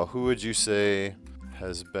I don't know, who would you say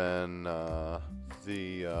has been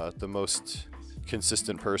the most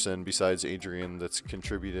consistent person besides Adrian that's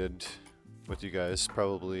contributed with you guys?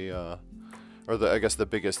 Probably, or I guess the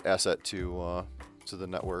biggest asset to the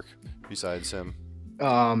network besides him.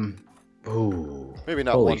 Maybe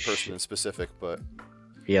not one person in specific, but.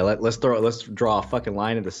 Yeah, let's draw a fucking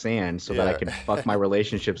line in the sand so that I can fuck my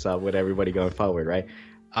relationships up with everybody going forward, right?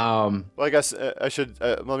 Well, I guess I should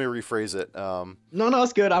let me rephrase it. No,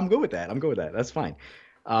 it's good. I'm good with that. That's fine.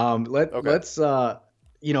 Let's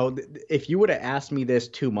if you would have asked me this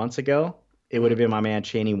 2 months ago, it would have been my man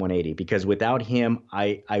Cheney 180, because without him,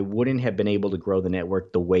 I wouldn't have been able to grow the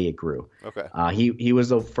network the way it grew. Okay. He was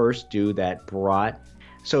the first dude that brought.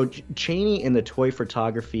 So Cheney in the toy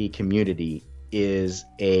photography community is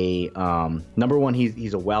a number one.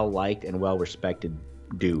 He's a well-liked and well-respected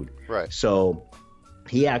dude. Right. So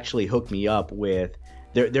he actually hooked me up with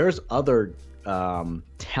there's other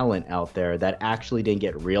talent out there that actually didn't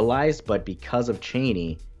get realized, but because of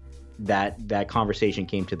Cheney, that conversation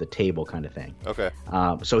came to the table, kind of thing. Okay.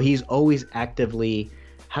 So he's always actively,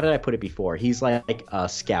 how did I put it before? He's like a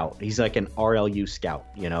scout. He's like an RLU scout,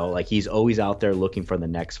 like he's always out there looking for the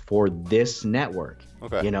next for this network.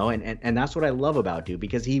 Okay. And that's what I love about dude,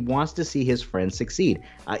 because he wants to see his friends succeed.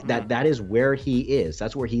 That is where he is.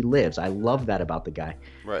 That's where he lives. I love that about the guy.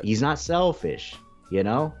 Right. He's not selfish.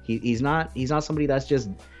 He's not somebody that's just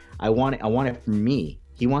I want it for me.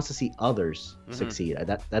 He wants to see others succeed.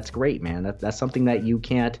 That's great, man. That's something that you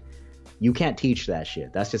can't teach that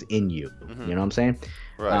shit. That's just in you. You know what I'm saying?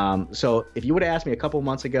 Right. So if you would have asked me a couple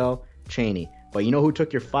months ago, Cheney. But you know who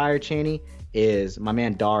took your fire, Cheney? Is my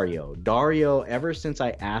man Dario. Dario, ever since I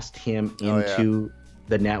asked him into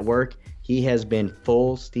the network, he has been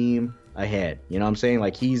full steam ahead. You know what I'm saying?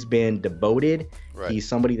 Like, he's been devoted. Right. He's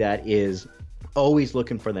somebody that is always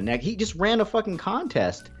looking for the next. He just ran a fucking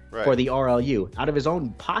contest for the RLU out of his own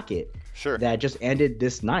pocket. Sure. That just ended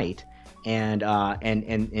this night. And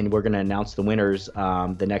we're gonna announce the winners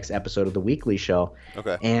the next episode of the weekly show.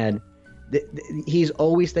 Okay. And he's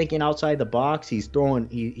always thinking outside the box. He's throwing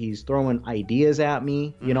ideas at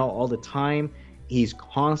me, all the time. He's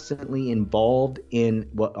constantly involved in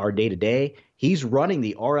what our day to day. He's running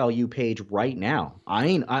the RLU page right now. I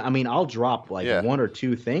mean, I'll drop one or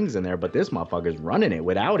two things in there, but this motherfucker's running it.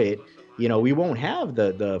 Without it, we won't have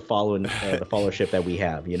the following the followership that we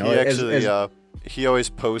have. He actually he always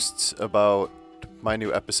posts about my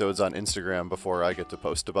new episodes on Instagram before I get to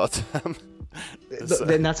post about them.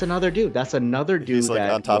 Then that's another dude. He's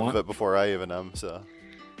like on top of it before I even am. So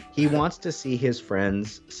he wants to see his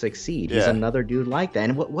friends succeed. He's another dude like that.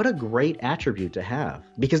 And what a great attribute to have,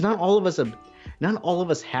 because not all of us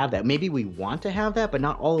have that. Maybe we want to have that, but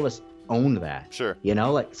not all of us own that. Sure.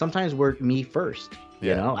 Like sometimes we're me first.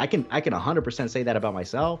 I can 100% say that about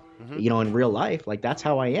myself. In real life, like that's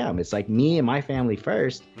how I am. It's like me and my family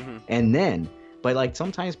first, and then. But like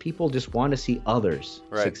sometimes people just want to see others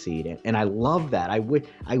succeed, and I love that. I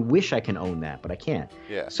wish I can own that, but I can't.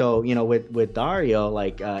 Yeah. So with Dario,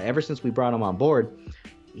 like ever since we brought him on board,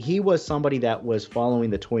 he was somebody that was following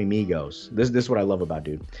the Toy Migos. This is what I love about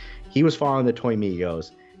dude. He was following the Toy Migos.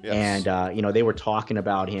 Yes. And they were talking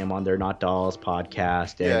about him on their Not Dolls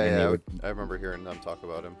podcast. I remember hearing them talk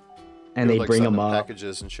about him. And they bring him up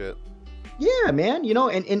packages and shit. Yeah, man.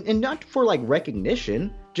 And not for like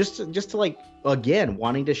recognition, just to like, again,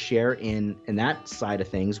 wanting to share in that side of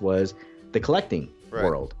things was the collecting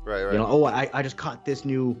world. Right. I just caught this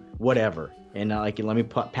new whatever, and let me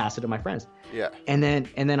pass it to my friends. Yeah. And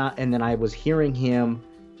then I was hearing him,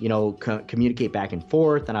 communicate back and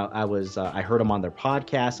forth, and I heard him on their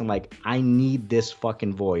podcast. I'm like, I need this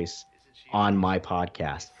fucking voice on my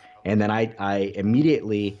podcast. And then I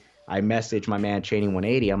immediately messaged my man Cheney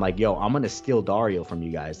 180. I'm like, yo, I'm gonna steal Dario from you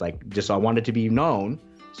guys, like, just so I want it to be known,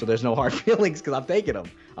 so there's no hard feelings, because I'm taking him.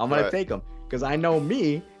 I'm gonna take him, because I know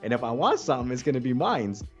me, and if I want something, it's gonna be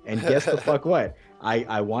mine. And guess the fuck what?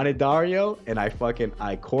 I wanted Dario, and I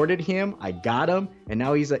courted him. I got him, and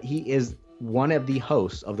now he is one of the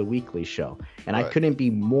hosts of the weekly show, and I Right. couldn't be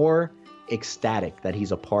more ecstatic that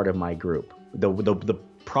he's a part of my group. The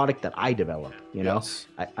product that I develop, you know, Yes.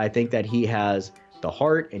 I think that he has the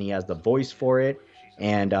heart and he has the voice for it.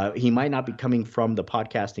 And he might not be coming from the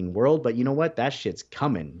podcasting world, but you know what? That shit's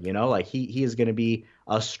coming. You know, like he is going to be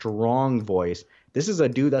a strong voice. This is a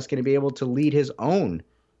dude that's going to be able to lead his own.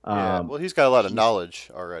 Yeah. Well, he's got a lot of knowledge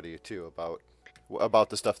already too about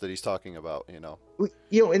the stuff that he's talking about. You know,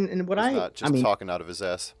 You know, and what he's not just I mean, talking out of his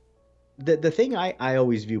ass. the thing I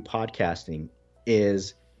always view podcasting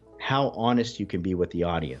is how honest you can be with the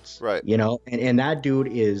audience. Right. You know, and that dude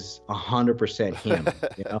is 100% him.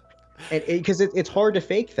 You know, and because it's hard to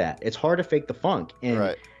fake that. It's hard to fake the funk. And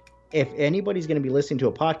Right. if anybody's going to be listening to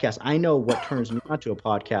a podcast, I know what turns me on to a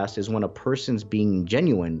podcast is when a person's being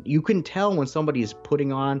genuine. You can tell when somebody's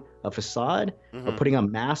putting on a facade or putting a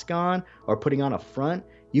mask on or putting on a front.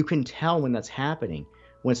 You can tell when that's happening.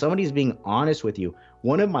 When somebody's being honest with you.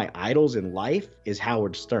 One of my idols in life is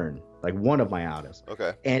Howard Stern. Like one of my idols.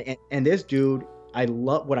 Okay. And this dude,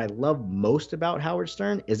 what I love most about Howard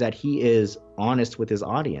Stern is that he is honest with his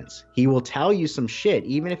audience. He will tell you some shit,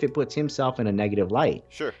 even if it puts himself in a negative light.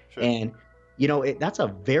 Sure. And, you know, that's a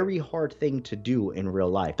very hard thing to do in real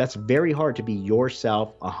life. That's very hard to be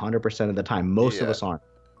yourself 100% of the time. Most of us aren't,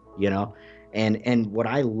 you know? And what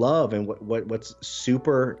I love and what's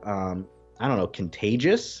super, I don't know,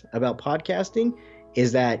 contagious about podcasting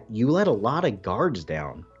is that you let a lot of guards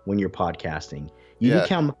down when you're podcasting. You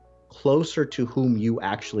become closer to whom you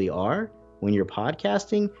actually are when you're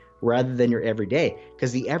podcasting rather than your everyday,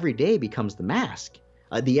 because the everyday becomes the mask.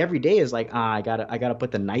 The everyday is like, I gotta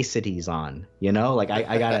put the niceties on, you know, like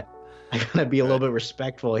I gotta be a little bit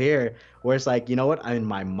respectful here, where it's like, you know what, in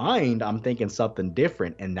my mind I'm thinking something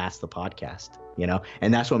different, and that's the podcast, you know.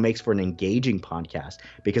 And that's what makes for an engaging podcast,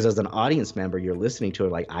 because as an audience member you're listening to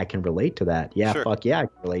it like, I can relate to that. Sure. Fuck yeah, I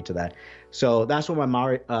can relate to that. So that's what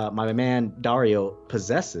my man Dario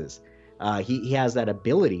possesses. He has that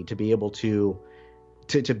ability to be able to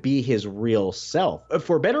be his real self,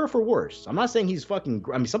 for better or for worse. I'm not saying he's fucking.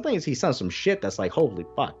 I mean, sometimes he says some shit that's like, holy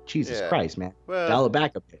fuck, Jesus Christ, man, Well, dial it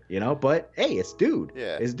back a bit, you know. But hey, it's dude.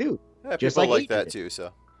 Yeah. It's dude. Yeah, Just people like like that Adrian. too.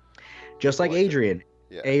 So Just like like it. Adrian.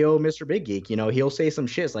 Yeah. Ayo, Mr. Big Geek, you know, he'll say some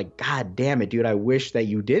shit. It's like, God damn it, dude, I wish that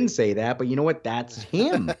you didn't say that, but you know what? That's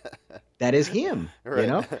him. That is him. Right. You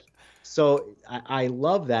know. So I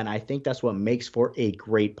love that, and I think that's what makes for a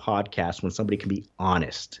great podcast, when somebody can be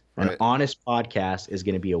honest. An Right. honest podcast is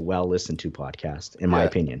going to be a well listened to podcast, in my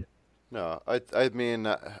opinion. No, I mean,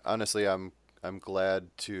 honestly, I'm glad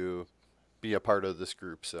to be a part of this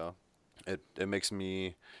group. So it makes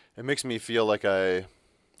me feel like I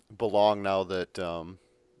belong now that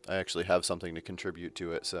I actually have something to contribute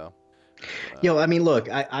to it. So Yo, I mean, look,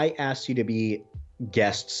 I asked you to be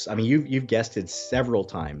guests. I mean, you've guested several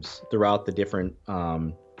times throughout the different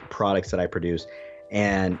products that I produce,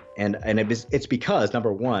 and it's because,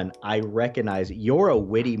 number one, I recognize you're a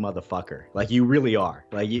witty motherfucker. Like, you really are.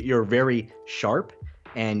 Like, you're very sharp,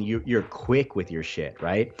 and you're quick with your shit,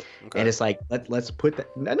 right? Okay. And it's like, let's put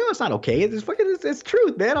that. No, it's not okay. It's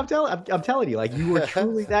truth, man. I'm telling you, like, you were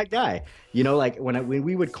truly that guy. You know, like when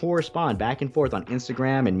we would correspond back and forth on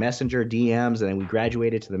Instagram and Messenger DMs, and then we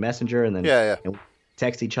graduated to the Messenger, and then and we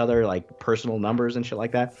text each other like personal numbers and shit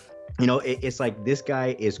like that. You know, it's like, this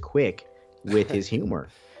guy is quick with his humor,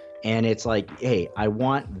 and it's like, hey, I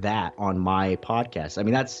want that on my podcast. I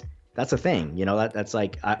mean, that's a thing. You know, that's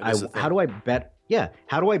like, how do I bet? Yeah,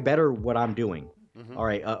 how do I better what I'm doing? Mhm. All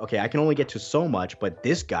right, okay, I can only get to so much, but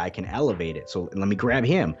this guy can elevate it. So let me grab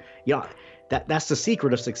him. You know, that's the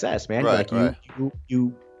secret of success, man. Right, Like,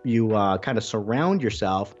 you kind of surround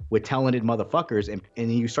yourself with talented motherfuckers, and then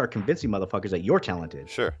you start convincing motherfuckers that you're talented.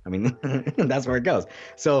 Sure. I mean, that's where it goes.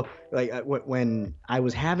 So, like, when I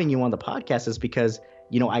was having you on the podcast, is because,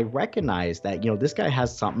 you know, I recognize that, you know, this guy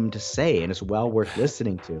has something to say, and it's well worth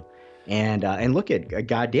listening to. And look at,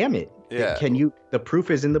 God damn it. Yeah. The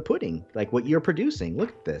proof is in the pudding. Like, what you're producing. Look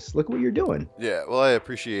at this. Look what you're doing. Yeah. Well, I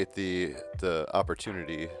appreciate the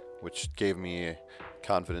opportunity, which gave me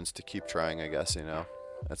confidence to keep trying, I guess, you know.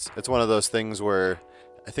 It's one of those things where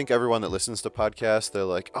I think everyone that listens to podcasts, they're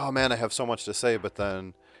like, oh man, I have so much to say. But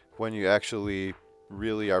then when you actually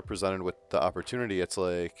really are presented with the opportunity, it's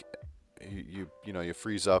like you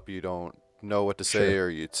freeze up, you don't know what to say, or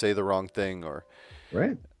you say the wrong thing, or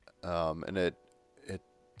right. And it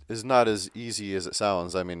is not as easy as it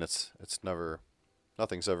sounds. I mean,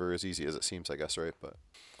 nothing's ever as easy as it seems, I guess, right? But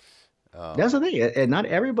that's the thing. And not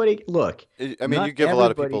everybody, look. I mean, you give a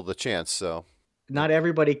lot of people the chance, so. Not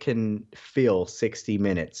everybody can fill 60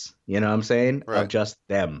 minutes, you know what I'm saying? Right. Of just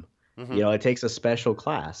them. Mm-hmm. You know, it takes a special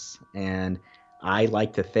class, and I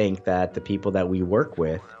like to think that the people that we work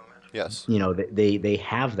with, Yes. you know, they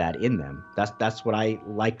have that in them. That's what I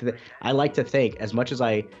like to. I like to think, as much as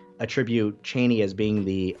I attribute Cheney as being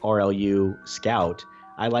the RLU scout,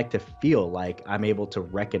 I like to feel like I'm able to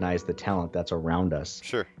recognize the talent that's around us.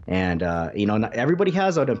 Sure. And you know, not everybody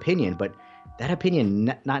has an opinion, but that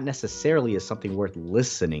opinion not necessarily is something worth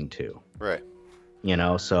listening to. Right. You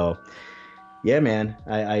know, so yeah, man,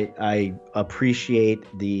 I appreciate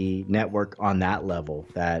the network on that level.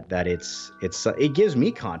 That it gives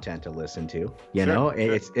me content to listen to. You Sure, know,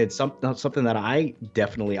 sure. it's something that I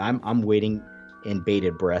definitely I'm waiting in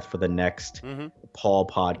bated breath for the next Mm-hmm. Paul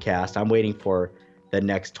podcast. I'm waiting for the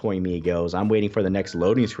next Toy Migos. I'm waiting for the next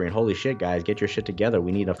loading screen. Holy shit, guys, get your shit together.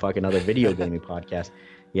 We need a fucking other video gaming podcast.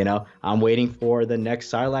 You know, I'm waiting for the next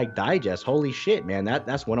Sarlacc Digest. Holy shit, man,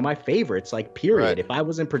 that's one of my favorites. Like, period. Right. If I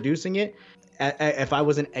wasn't producing it, if I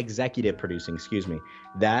wasn't executive producing, excuse me,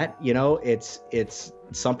 that, you know, it's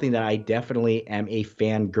something that I definitely am a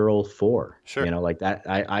fangirl for. Sure. You know, like that.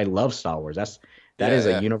 I love Star Wars. That Yeah, is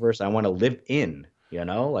a yeah. universe I want to live in. You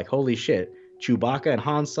know, like, holy shit, Chewbacca and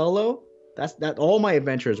Han Solo. That all my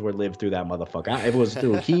adventures were lived through that motherfucker. It was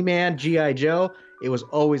through He-Man, G.I. Joe. It was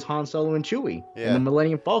always Han Solo and Chewie Yeah. and the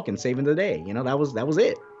Millennium Falcon saving the day. You know, that was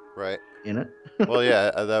it. Right. You know. Well,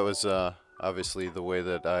 yeah, that was obviously the way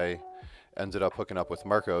that I ended up hooking up with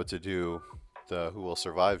Marco to do the Who Will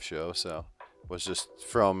Survive show. So was just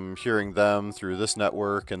from hearing them through this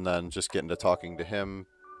network, and then just getting to talking to him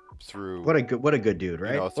through. What a good dude,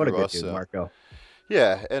 right? know, What a through good us, dude, so. Marco.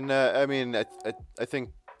 Yeah, and I mean, I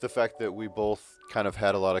think the fact that we both kind of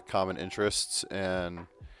had a lot of common interests, and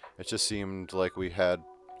it just seemed like we had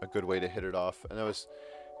a good way to hit it off, and it was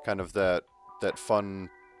kind of that fun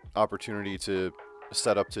opportunity to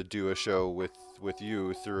set up to do a show with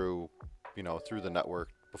you through the network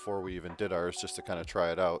before we even did ours, just to kind of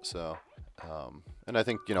try it out. So and I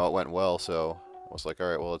think it went well, so I was like, all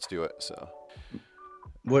right, well, let's do it. So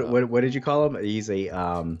What did you call him? He's a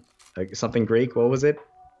something Greek. What was it?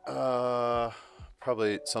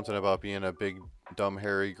 probably something about being a big dumb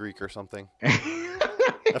hairy Greek or something.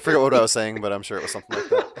 I forget what I was saying, but I'm sure it was something like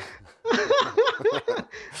that.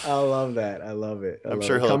 I love that. I love it. I'm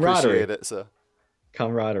sure he'll appreciate it. So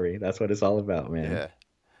camaraderie. That's what it's all about, man. yeah.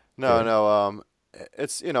 No.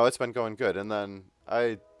 It's it's been going good, and then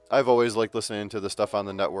I've always liked listening to the stuff on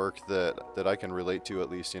the network that I can relate to, at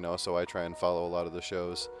least, so I try and follow a lot of the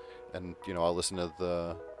shows, and I'll listen to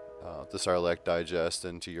the Sarlacc Digest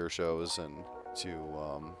and to your shows, and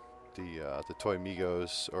to the Toy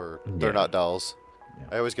Migos, or They're Not Dolls. Yeah.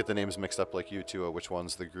 I always get the names mixed up like you two, which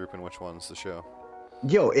one's the group and which one's the show.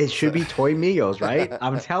 Yo, it should be Toy Migos, right?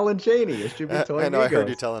 I'm telling Cheney, it should be Toy Migos. I know, I heard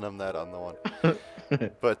you telling him that on the one.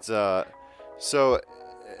 But so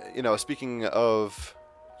speaking of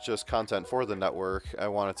just content for the network, I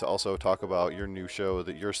wanted to also talk about your new show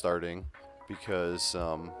that you're starting, because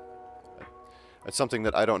it's something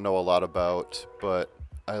that I don't know a lot about, but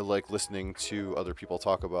I like listening to other people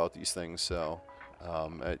talk about these things. So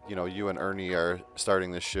you and Ernie are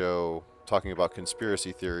starting this show talking about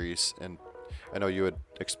conspiracy theories, and I know you had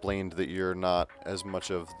explained that you're not as much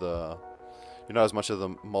of the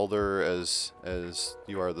Mulder as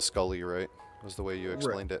you are the Scully, right? Was the way you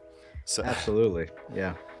explained it. So, absolutely,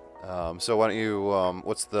 yeah. So why don't you?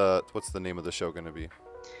 What's the name of the show going to be?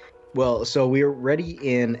 Well, so we're ready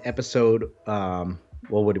in episode. I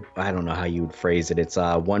don't know how you would phrase it. It's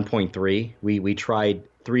 1.3. We tried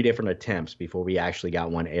 3 different attempts before we actually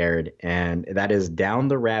got one aired, and that is Down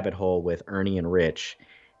the Rabbit Hole with Ernie and Rich.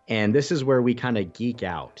 And this is where we kind of geek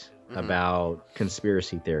out about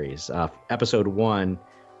conspiracy theories. Episode 1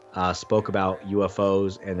 spoke about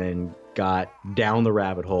UFOs, and then got down the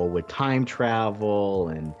rabbit hole with time travel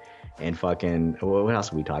and fucking, what else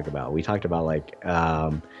did we talk about? We talked about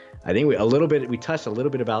I think we touched a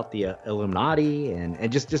little bit about the Illuminati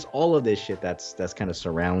and just all of this shit that's kind of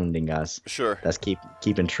surrounding us. Sure. That's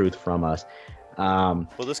keeping truth from us. Well,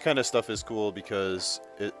 this kind of stuff is cool because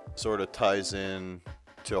it sort of ties in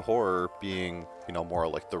to horror being, more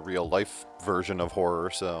like the real life version of horror.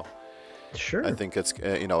 So sure. I think it's,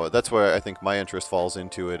 that's where I think my interest falls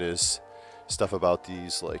into it, is stuff about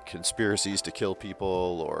these like conspiracies to kill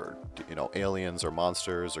people, or, aliens or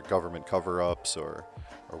monsters or government cover-ups or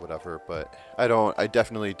whatever. But I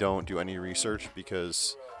definitely don't do any research,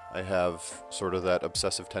 because I have sort of that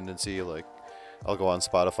obsessive tendency. Like, I'll go on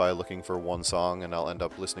Spotify looking for one song, and I'll end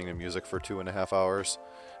up listening to music for 2.5 hours.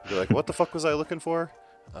 Be like, what the fuck was I looking for?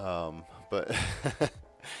 But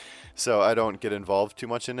so I don't get involved too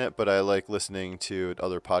much in it, but I like listening to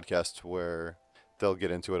other podcasts where they'll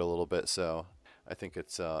get into it a little bit. So I think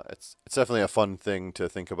it's definitely a fun thing to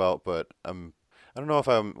think about, but I don't know if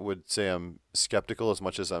I would say I'm skeptical as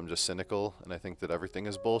much as I'm just cynical, and I think that everything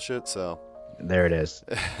is bullshit. So There it is.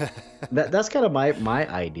 That's kind of my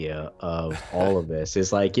idea of all of this.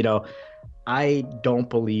 Is like, I don't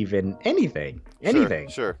believe in anything.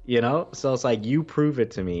 Sure. So it's like, you prove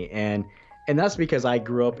it to me, and that's because I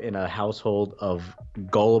grew up in a household of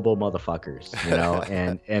gullible motherfuckers,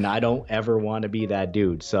 and I don't ever want to be that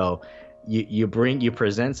dude. So you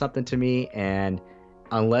present something to me, and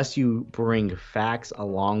unless you bring facts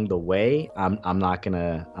along the way, I'm not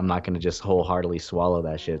gonna just wholeheartedly swallow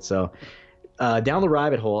that shit. So down the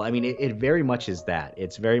rabbit hole, I mean, it very much is that.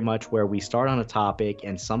 It's very much where we start on a topic,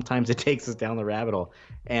 and sometimes it takes us down the rabbit hole,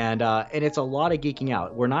 and it's a lot of geeking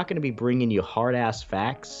out. We're not going to be bringing you hard ass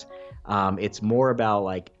facts. It's more about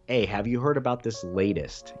like, hey, have you heard about this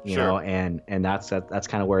latest? You Sure. know, and that's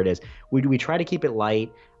kind of where it is. We try to keep it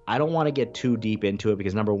light. I don't want to get too deep into it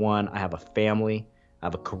because, number one, I have a family, I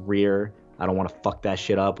have a career. I don't want to fuck that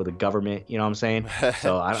shit up with the government. You know what I'm saying?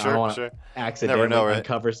 So I don't want to accidentally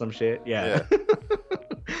uncover some shit. Yeah.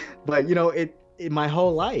 But my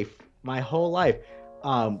whole life, when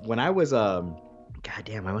I was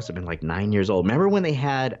goddamn, I must have been like 9 years old. Remember when they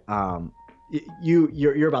had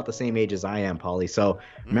you're about the same age as I am, Paulie. So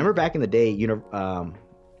remember back in the day,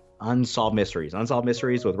 Unsolved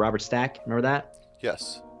Mysteries with Robert Stack. Remember that?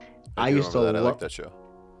 Yes. I used to I like that show.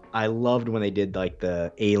 I loved when they did like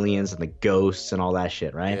the aliens and the ghosts and all that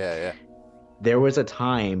shit, right? Yeah. There was a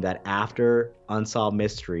time that after Unsolved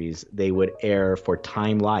Mysteries, they would air for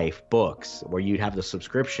Time Life books where you'd have the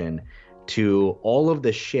subscription to all of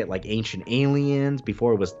the shit like Ancient Aliens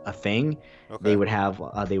before it was a thing. Okay.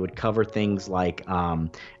 They would cover things like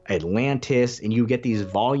Atlantis, and you get these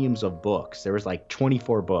volumes of books. There was like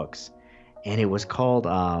 24 books, and it was called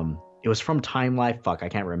it was from Time Life. Fuck, I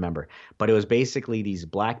can't remember. But it was basically these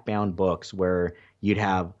black bound books where you'd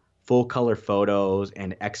have full color photos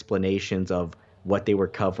and explanations of what they were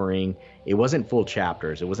covering. It wasn't full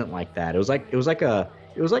chapters. It wasn't like that. It was like a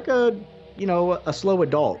slow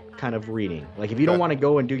adult kind of reading. Like if you don't want to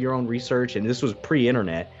go and do your own research, and this was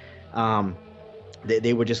pre-internet,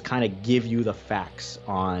 they would just kind of give you the facts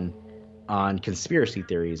on conspiracy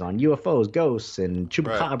theories, on UFOs, ghosts, and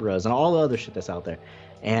chupacabras, and all the other shit that's out there.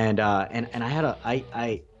 And I had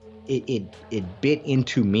it bit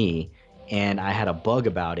into me, and I had a bug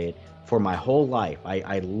about it for my whole life.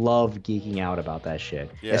 I love geeking out about that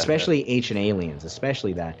shit, especially Ancient Aliens,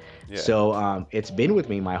 especially that. Yeah. So it's been with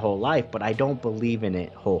me my whole life, but I don't believe in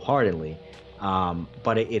it wholeheartedly.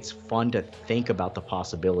 But it's fun to think about the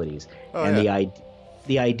possibilities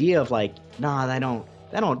the idea of like, nah,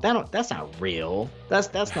 that's not real.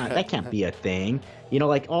 That can't be a thing.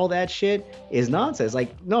 Like all that shit is nonsense.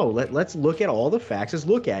 Like, no, let's look at all the facts. Let's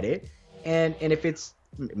look at it. And if it's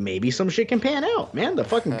maybe some shit can pan out, man. The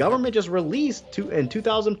fucking government just released in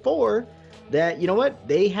 2004 that, you know what?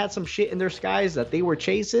 They had some shit in their skies that they were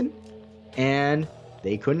chasing and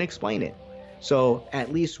they couldn't explain it. So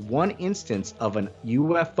at least one instance of an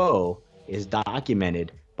UFO is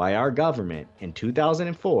documented by our government in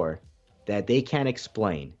 2004 that they can't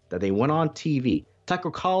explain, that they went on TV.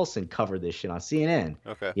 Tucker Carlson covered this shit on CNN.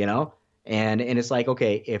 Okay. And it's like,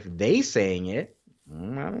 okay, if they saying it, I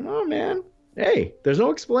don't know, man. Hey, there's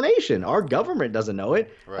no explanation. Our government doesn't know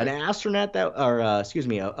it. Right. An astronaut a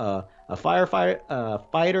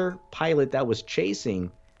fighter pilot that was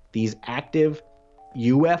chasing these active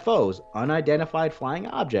UFOs, unidentified flying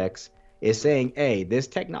objects, is saying, hey, this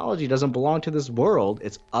technology doesn't belong to this world.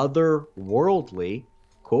 It's otherworldly,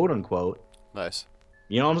 quote unquote. Nice.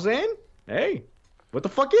 You know what I'm saying? Hey, what the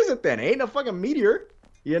fuck is it then? It ain't a fucking meteor,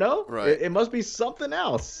 Right. It must be something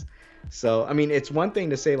else. So, I mean, it's one thing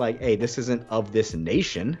to say like, hey, this isn't of this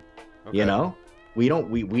nation, okay.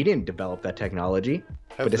 We didn't develop that technology.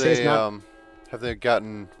 But to say it's not... Have they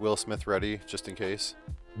gotten Will Smith ready just in case?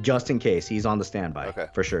 Just in case. He's on the standby. Okay.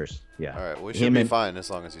 For sure. Yeah. All right. Well, we should be fine as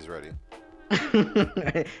long as he's ready.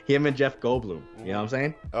 Him and Jeff Goldblum. You know what I'm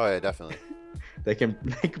saying? Oh, yeah, definitely. They can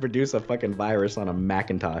produce a fucking virus on a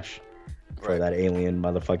Macintosh for that alien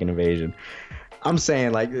motherfucking invasion. I'm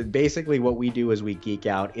saying, like, basically what we do is we geek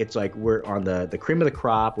out. It's like we're on the cream of the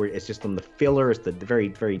crop. It's just on the filler. It's the very,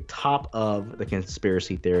 very top of the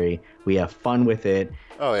conspiracy theory. We have fun with it.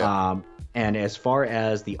 Oh, yeah. And as far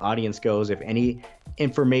as the audience goes, if any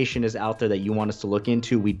information is out there that you want us to look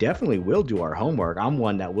into, we definitely will do our homework. I'm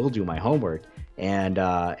one that will do my homework. And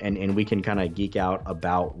we can kind of geek out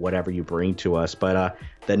about whatever you bring to us. But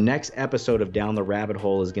the next episode of Down the Rabbit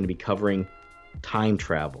Hole is going to be covering time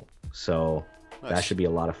travel. So... Nice. That should be a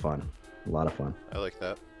lot of fun. A lot of fun. I like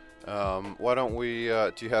that. Why don't we?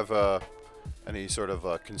 Do you have a Any sort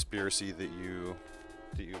of conspiracy that you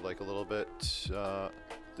like a little bit, that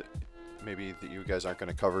maybe that you guys aren't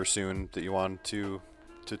going to cover soon that you want to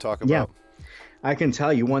talk about? Yeah, I can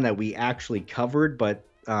tell you one that we actually covered, but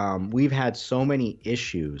we've had so many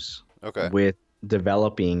issues Okay. with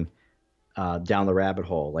developing down the rabbit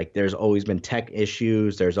hole. Like there's always been tech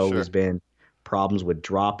issues. There's always Sure. been problems with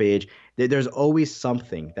droppage. There's always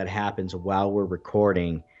something that happens while we're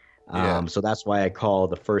recording. Yeah. So that's why I call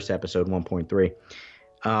the first episode 1.3.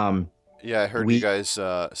 Yeah, I heard we you guys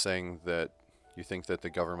saying that you think that the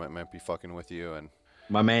government might be fucking with you, and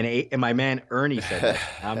my man Ernie said that.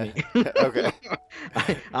 I mean, okay.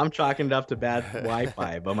 I'm chalking it up to bad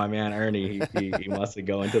Wi-Fi, but my man Ernie, he wants to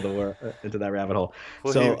go into into that rabbit hole.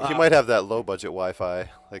 Well, So he might have that low budget Wi-Fi,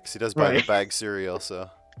 like 'cause he does buy the Right. bag cereal, so.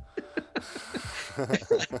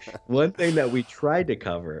 one thing that we tried to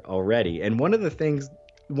cover already, and one of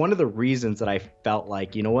the reasons that I felt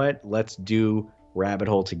like, you know what, let's do rabbit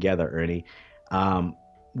hole together, Ernie,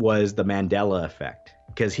 was the Mandela effect,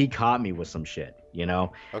 because he caught me with some shit, you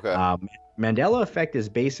know. Okay. Mandela effect is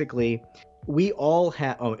basically we all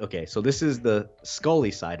have. Oh, okay. So this is the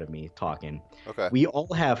Scully side of me talking. Okay. We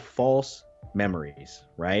all have false memories,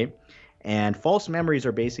 right? And false memories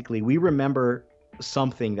are basically we remember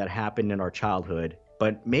something that happened in our childhood,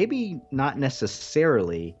 but maybe not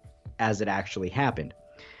necessarily as it actually happened.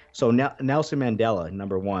 So Nelson Mandela,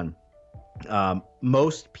 number one,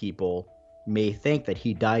 most people may think that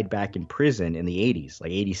he died back in prison in the 80s,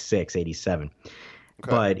 like 86, 87. Okay.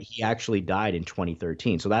 But he actually died in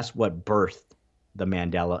 2013. So that's what birthed the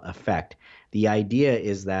Mandela effect. The idea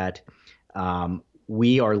is that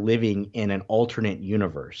we are living in an alternate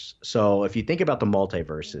universe. So if you think about the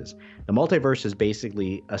multiverse is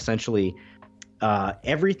basically essentially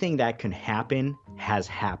everything that can happen has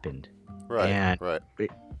happened. Right. And right.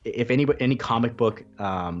 if any comic book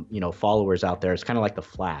followers out there, it's kind of like the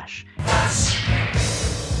Flash.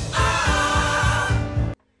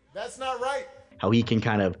 That's not right. How he can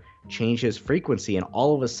kind of change his frequency, and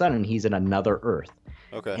all of a sudden he's in another Earth.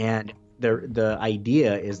 Okay. And the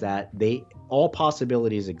idea is that all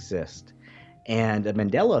possibilities exist. And the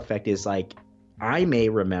Mandela effect is like, I may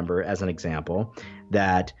remember, as an example,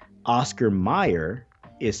 that Oscar Mayer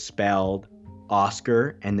is spelled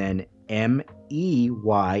Oscar and then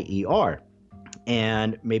Meyer.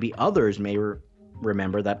 And maybe others may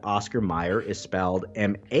remember that Oscar Mayer is spelled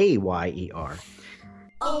Mayer.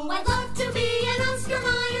 Oh, I'd love to be an Oscar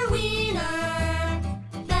Mayer wiener.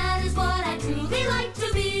 That is what I truly like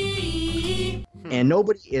to be. And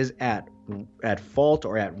nobody is at fault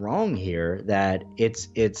or at wrong here. That it's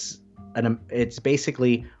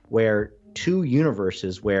basically where two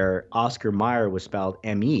universes where Oscar Mayer was spelled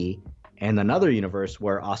M-E and another universe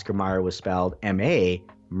where Oscar Mayer was spelled M-A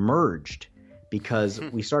merged because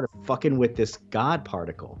we started fucking with this God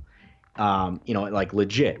particle. Like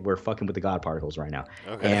legit, we're fucking with the God particles right now.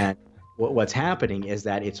 Okay. And what's happening is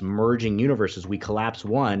that it's merging universes. We collapse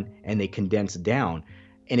one and they condense down.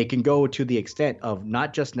 And it can go to the extent of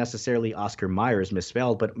not just necessarily Oscar Mayer is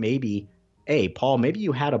misspelled, but maybe, hey, Paul, maybe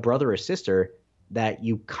you had a brother or sister that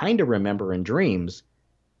you kind of remember in dreams,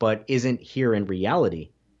 but isn't here in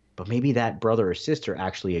reality. But maybe that brother or sister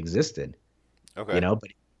actually existed. Okay.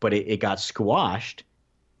 But it got squashed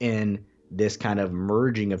in this kind of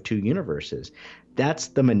merging of two universes. That's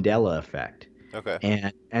the Mandela effect.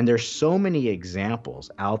 Okay. And there's so many examples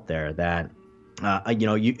out there that,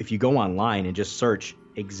 if you go online and just search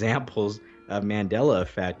examples of Mandela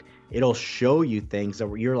effect, it'll show you things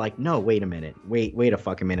that you're like, no, wait a minute. Wait a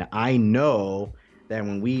fucking minute. I know that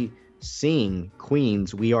when we sing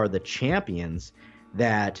Queens, We Are the Champions,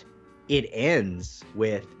 that it ends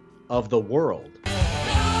with of the world.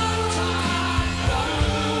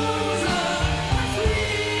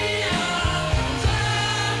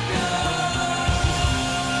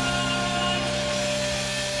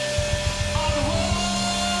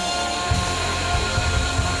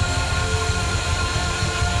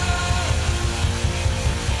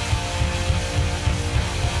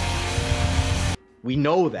 We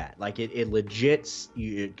know that, like it legit.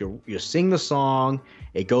 You sing the song,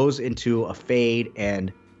 it goes into a fade,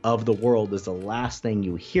 and of the world is the last thing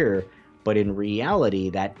you hear. But in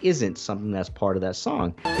reality, that isn't something that's part of that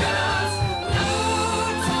song.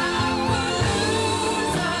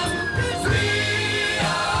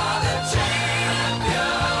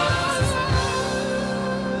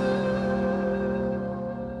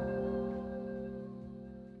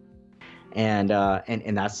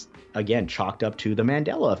 And that's again chalked up to the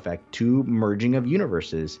Mandela effect, two merging of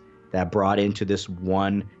universes that brought into this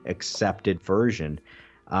one accepted version.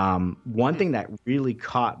 One thing that really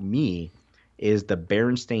caught me is the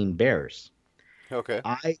Berenstain Bears. Okay.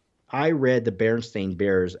 I read the Berenstain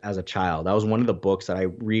Bears as a child. That was one of the books that I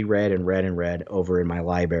reread and read and read over in my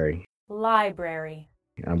library. Library.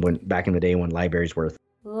 Back in the day when libraries were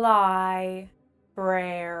Library.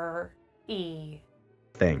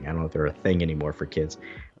 thing. I don't know if they're a thing anymore for kids,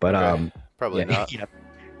 but Okay. Probably not. You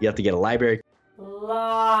have to get a library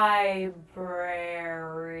Library.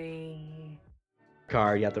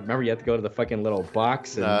 card. You have to go to the fucking little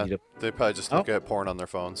box and Nah, they probably just look Oh. at porn on their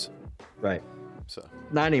phones. right. So.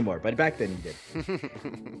 Not anymore, but back then you did.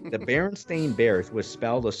 The Berenstain Bears was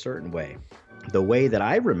spelled a certain way. The way that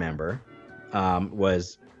I remember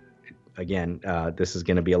was, again, this is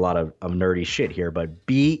going to be a lot of nerdy shit here, but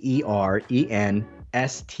Berenstein.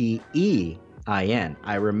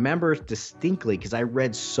 I remember distinctly because I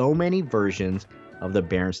read so many versions of the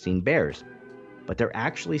Berenstain Bears, but they're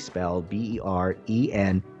actually spelled Berenstain.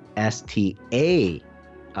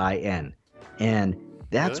 And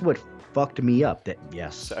that's Really? what fucked me up.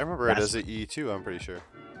 Yes. I remember it as an E too, I'm pretty sure.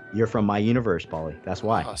 You're from my universe, Paulie. That's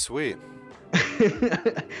why. Oh, sweet.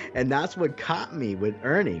 And that's what caught me with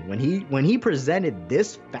Ernie when he presented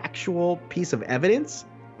this factual piece of evidence.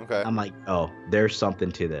 Okay. I'm like, oh, there's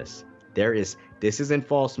something to this. This isn't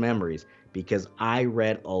false memories, because I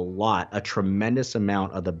read a tremendous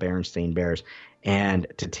amount of the Berenstain Bears, and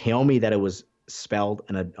to tell me that it was spelled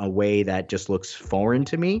in a way that just looks foreign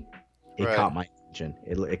to me, it Right. caught my attention.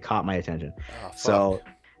 It caught my attention. Oh, fuck. So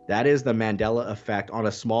that is the Mandela effect on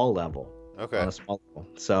a small level. Okay. On a small level.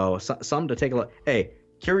 So something to take a look. Hey,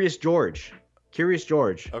 Curious George.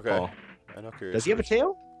 Okay. Paul. I know. Curious. Does he have a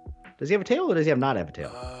tail? Does he have a tail, or does he not have a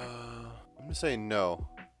tail? I'm gonna say no.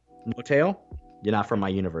 No tail? You're not from my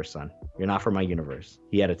universe, son. You're not from my universe.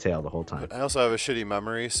 He had a tail the whole time. But I also have a shitty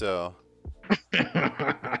memory, so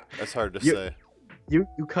that's hard to You- say. You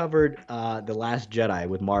covered The Last Jedi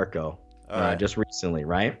with Marco All right. just recently,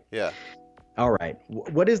 right? Yeah. All right.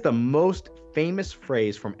 What is the most famous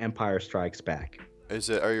phrase from Empire Strikes Back?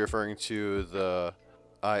 Are you referring to the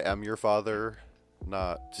 "I am your father,"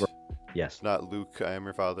 not Yes. Luke, "I am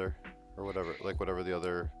your father," or whatever, whatever the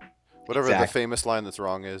Exactly. famous line that's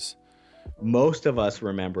wrong is? Most of us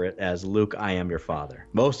remember it as Luke, I am your father.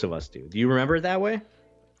 Most of us do. Do you remember it that way?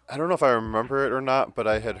 I don't know if I remember it or not, but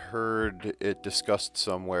I had heard it discussed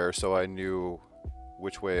somewhere, so I knew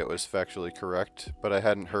which way it was factually correct. But I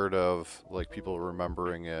hadn't heard of people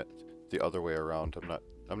remembering it the other way around.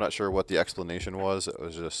 I'm not sure what the explanation was. It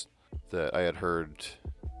was just that I had heard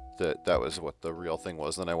that was what the real thing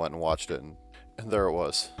was. Then I went and watched it, and there it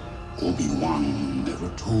was. Obi-Wan never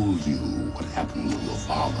told you what happened to your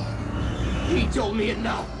father. He told me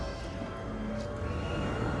enough.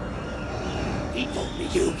 He told me you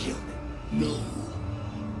killed him. No.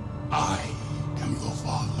 I am your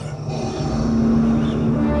father.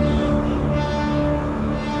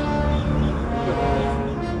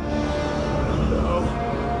 No.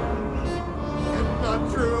 It's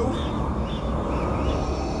not true.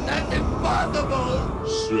 That's impossible.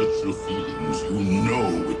 Search your feelings. You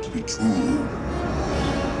know it to be true.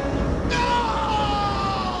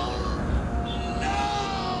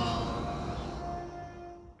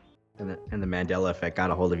 And the Mandela effect got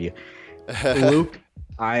a hold of you. Luke,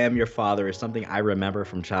 I am your father is something I remember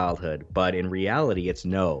from childhood, but in reality, it's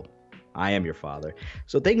no, I am your father.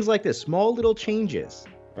 So things like this, small little changes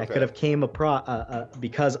that Okay. could have came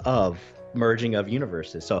because of merging of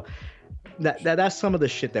universes. So that's some of the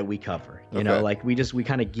shit that we cover. You know, Okay. we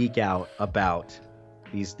kind of geek out about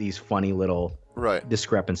these funny little Right.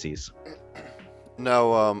 discrepancies.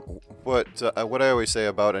 Now, what I always say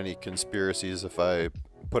about any conspiracies, if I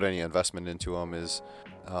put any investment into them, is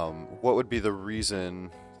what would be the reason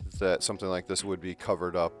that something like this would be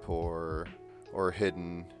covered up or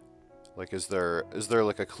hidden? Like, is there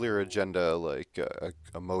like a clear agenda, like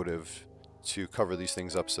a motive to cover these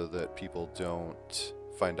things up so that people don't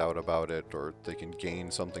find out about it or they can gain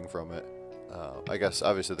something from it? I guess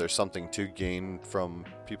obviously there's something to gain from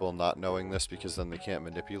people not knowing this, because then they can't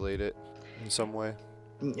manipulate it in some way.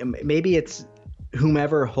 Maybe it's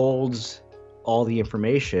whomever holds all the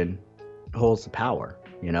information holds the power.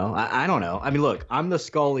 You know, I don't know. I mean, look, I'm the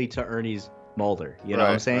Scully to Ernie's Mulder. You know what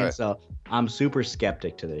I'm Right, saying? right. So I'm super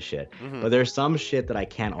skeptic to this shit. Mhm. But there's some shit that I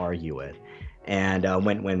can't argue with. And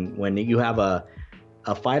when you have a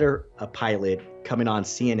pilot coming on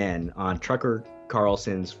CNN on Tucker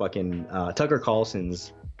Carlson's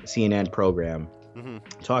CNN program, Mhm.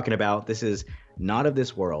 talking about this is not of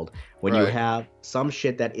this world, when you Right. have some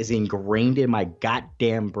shit that is ingrained in my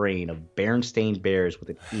goddamn brain of Berenstain Bears with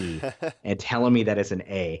an E and telling me that it's an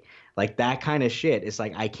A, like that kind of shit, it's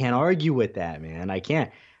like I can't argue with that, man. I can't.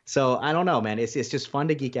 So I don't know, man. It's just fun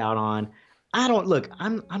to geek out on. I don't look.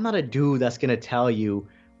 I'm not a dude that's gonna tell you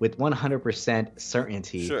with 100%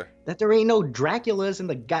 certainty Sure. that there ain't no Draculas in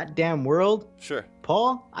the goddamn world. Sure.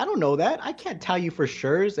 Paul, I don't know that. I can't tell you for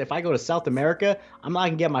sure. If I go to South America, I'm not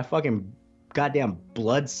gonna get my fucking goddamn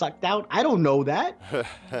blood sucked out. I don't know that.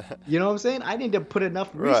 You know what I'm saying? I need to put enough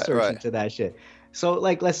research into that shit. So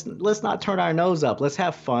like, let's not turn our nose up. Let's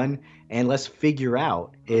have fun and let's figure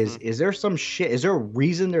out is there some shit? Is there a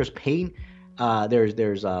reason there's paint?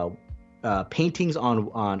 There's paintings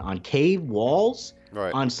on cave walls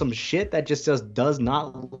on some shit that just does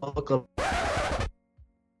not look.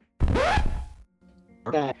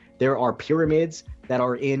 That there are pyramids that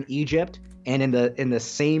are in Egypt and in the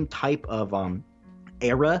same type of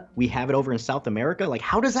era we have it over in South America. Like,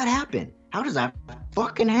 how does that happen? How does that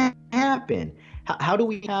fucking happen? How do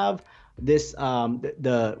we have this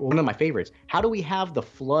the one of my favorites? How do we have the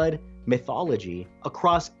flood mythology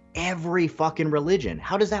across every fucking religion?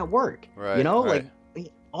 How does that work? Right, you know, right.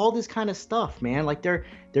 like all this kind of stuff, man. Like there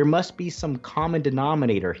must be some common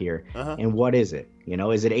denominator here. And what is it? You know,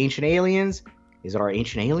 is it ancient aliens? Is it our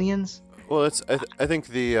ancient aliens? Well, I think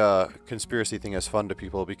the conspiracy thing is fun to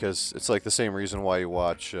people because it's like the same reason why you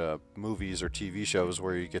watch movies or TV shows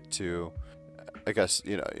where you get to, I guess,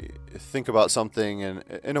 you know, think about something, and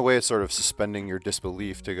in a way it's sort of suspending your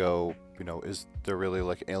disbelief to go, you know, is there really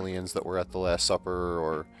like aliens that were at the Last Supper,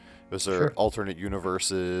 or is there alternate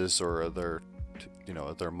universes, or are there, you know,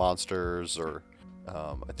 are there monsters, or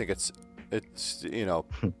I think it's you know,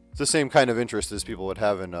 the same kind of interest as people would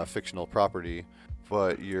have in a fictional property,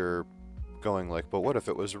 but you're going like, but what if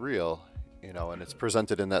it was real, you know, and it's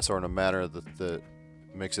presented in that sort of manner that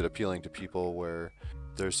makes it appealing to people, where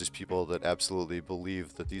there's these people that absolutely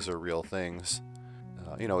believe that these are real things.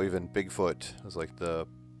 You know, even Bigfoot is like the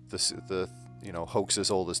you know, hoax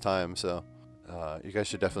as old as time. So you guys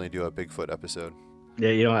should definitely do a Bigfoot episode. Yeah,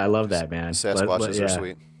 you know, I love that, man. Sasquatches are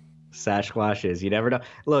sweet. Sasquatches, you never know.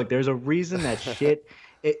 Look, there's a reason that shit.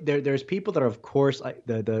 There's people that are, of course, like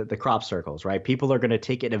the crop circles, right? People are going to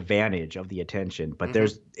take advantage of the attention, but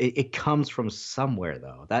it comes from somewhere,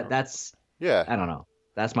 though. That's I don't know.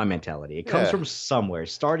 That's my mentality. It comes from somewhere. It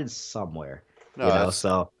started somewhere. No, you know,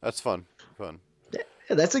 so that's fun.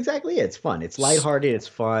 Yeah, that's exactly it. It's fun. It's lighthearted. It's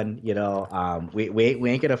fun. You know, we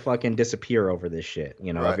ain't gonna fucking disappear over this shit.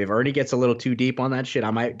 You know, if Ernie gets a little too deep on that shit,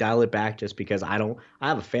 I might dial it back just because I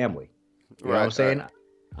have a family. You know what I'm saying?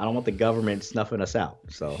 I don't want the government snuffing us out.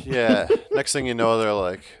 So yeah. Next thing you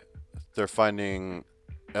know, they're finding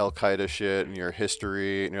Al Qaeda shit in your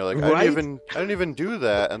history, and you're like, I didn't even do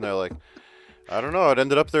that, and they're like, I don't know, it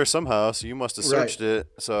ended up there somehow, so you must have searched it.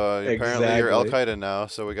 So apparently you're Al Qaeda now,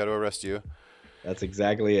 so we got to arrest you. That's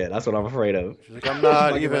exactly it. That's what I'm afraid of. She's like, I'm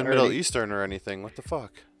not even Middle Eastern or anything. What the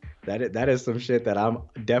fuck? That is some shit that I'm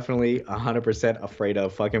definitely 100% afraid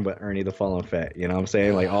of fucking with Ernie the Fallen Fett. You know what I'm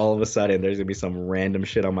saying? Like, all of a sudden, there's going to be some random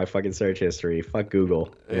shit on my fucking search history. Fuck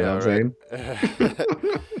Google. You know what I'm saying?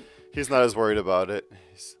 He's not as worried about it.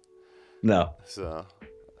 No. So,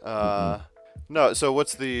 no. So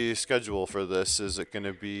what's the schedule for this? Is it going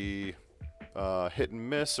to be hit and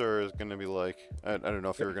miss, or is it going to be like, I don't know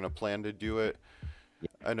if you're going to plan to do it.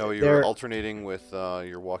 I know you're alternating with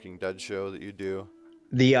your Walking Dead show that you do.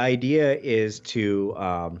 The idea is to,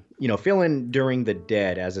 fill in during the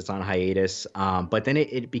Dead as it's on hiatus. But then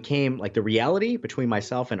it became like the reality between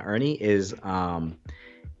myself and Ernie is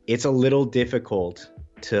it's a little difficult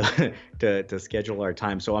to schedule our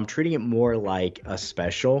time. So I'm treating it more like a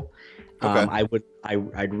special. Okay.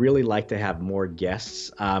 I'd really like to have more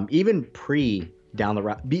guests, even down the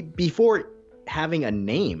road, before having a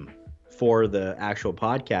name for the actual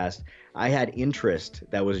podcast. I had interest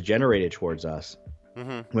that was generated towards us.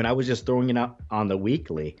 When I was just throwing it out on the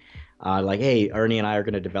weekly, like, hey, Ernie and I are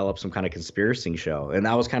going to develop some kind of conspiracy show. And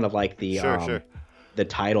that was kind of like the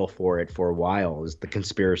title for it for a while, is the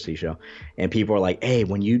conspiracy show. And people are like, hey,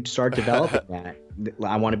 when you start developing that,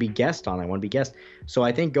 I want to be guest on. I want to be guest. So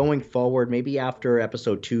I think going forward, maybe after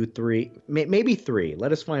episode 2, 3, maybe 3,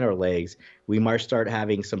 let us find our legs. We might start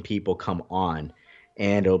having some people come on,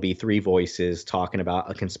 and it'll be 3 voices talking about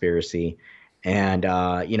a conspiracy. And,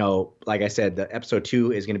 like I said, the episode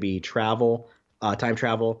 2 is going to be time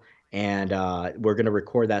travel. And we're going to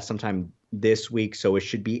record that sometime this week. So it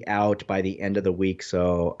should be out by the end of the week.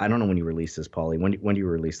 So I don't know when you release this, Paulie. When do you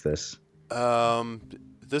release this? I'm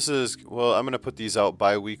going to put these out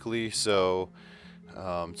bi-weekly. So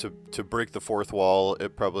to break the fourth wall,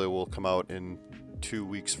 it probably will come out in 2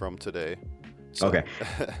 weeks from today. So. Okay.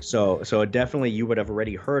 So definitely you would have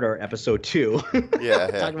already heard our episode 2. Yeah.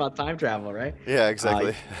 Talking about time travel, right? Yeah,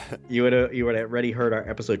 exactly. You would have already heard our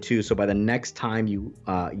episode 2. So by the next time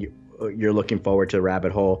you're looking forward to the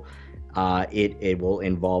rabbit hole, it will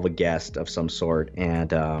involve a guest of some sort,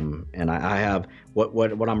 and I have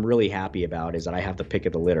what I'm really happy about is that I have the pick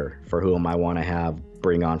of the litter for whom I want to have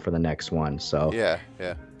bring on for the next one. So Yeah.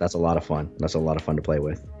 that's a lot of fun. That's a lot of fun to play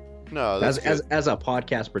with. No, that's As a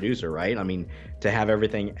podcast producer, right? I mean, to have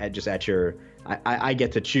everything at your, I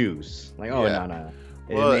get to choose. Like, oh Yeah. no.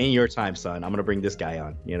 Well, in your time, son. I'm gonna bring this guy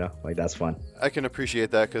on. Like that's fun. I can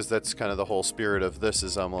appreciate that because that's kind of the whole spirit of this.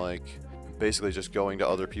 Is I'm like basically just going to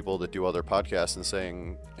other people that do other podcasts and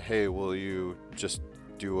saying, "Hey, will you just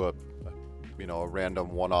do a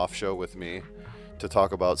random one-off show with me to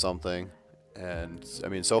talk about something?" And I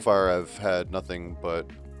mean, so far I've had nothing but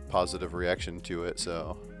positive reaction to it.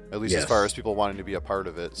 So at least as far as people wanting to be a part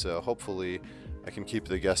of it. So hopefully I can keep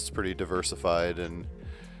the guests pretty diversified and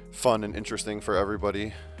fun and interesting for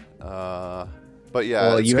everybody. But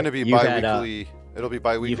yeah, it's going to be bi-weekly. It'll be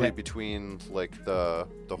bi-weekly between like the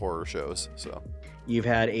horror shows. So you've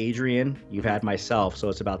had Adrian, you've had myself, so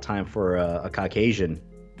it's about time for a Caucasian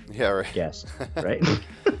guest, right?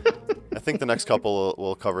 I think the next couple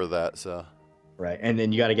will cover that. So right, and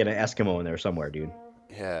then you got to get an Eskimo in there somewhere, dude.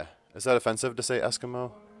 Yeah, is that offensive to say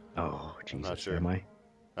Eskimo? Oh, Jesus, I'm not sure. Am I?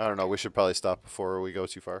 I don't know. We should probably stop before we go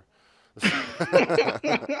too far. I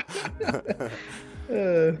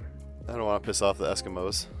don't want to piss off the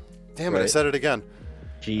Eskimos. Damn it, I said it again.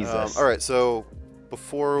 Jesus. All right, so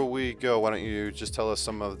before we go, why don't you just tell us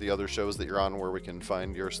some of the other shows that you're on where we can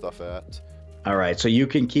find your stuff at? All right, so you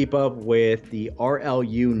can keep up with the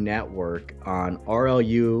RLU network on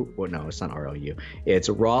RLU. Well, no, it's not RLU. It's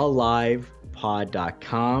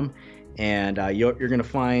rawlivepod.com. And you're going to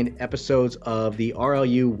find episodes of the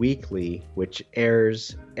RLU Weekly, which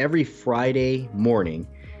airs every Friday morning.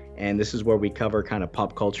 And this is where we cover kind of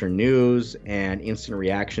pop culture news and instant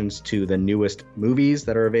reactions to the newest movies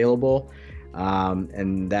that are available.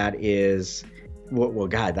 And that is, well,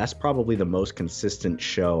 God, that's probably the most consistent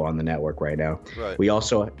show on the network right now. Right. We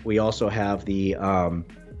also have the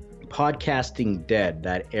Podcasting Dead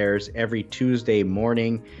that airs every Tuesday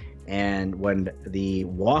morning. And when The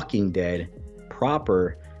Walking Dead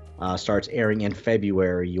proper starts airing in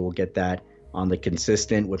February, you will get that on the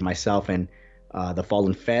consistent with myself and the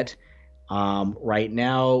Fallen Fett. Right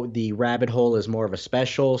now, the Rabbit Hole is more of a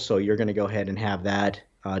special, so you're going to go ahead and have that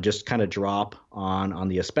just kind of drop on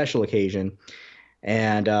the special occasion.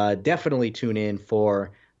 And definitely tune in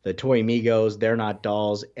for the Toy Amigos, They're Not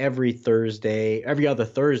Dolls, every other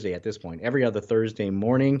Thursday at this point, every other Thursday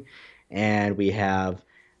morning. And we have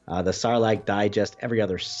the Sarlacc Digest every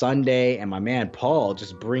other Sunday, and my man Paul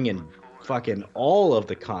just bringing fucking all of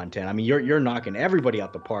the content. I mean, you're knocking everybody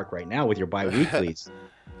out the park right now with your bi-weeklies,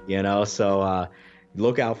 So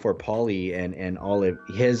look out for Paulie and all of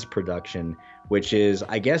his production, which is,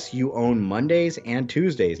 I guess you own Mondays and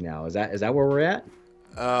Tuesdays now. Is that where we're at?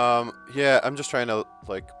 Yeah, I'm just trying to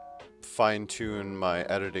like fine tune my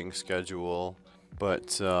editing schedule,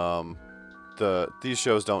 but these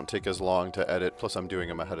shows don't take as long to edit. Plus, I'm doing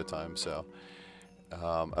them ahead of time, so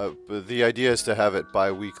but the idea is to have it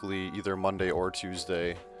bi-weekly, either Monday or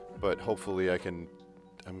Tuesday. But hopefully, I'm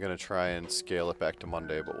gonna try and scale it back to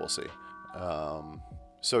Monday, but we'll see.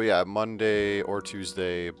 So yeah, Monday or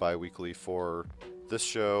Tuesday bi-weekly for this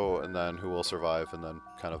show, and then Who Will Survive, and then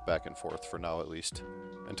kind of back and forth for now, at least,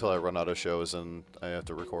 until I run out of shows and I have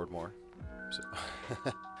to record more. So.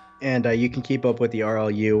 And you can keep up with the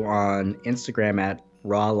RLU on Instagram at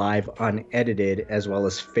Raw Live Unedited, as well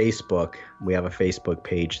as Facebook. We have a Facebook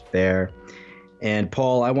page there. And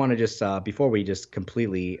Paul, I want to just, before we just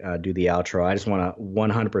completely do the outro, I just want to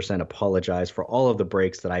 100% apologize for all of the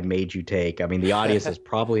breaks that I made you take. I mean, the audience is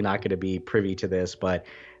probably not going to be privy to this, but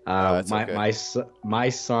my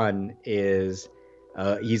son is,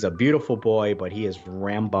 he's a beautiful boy, but he is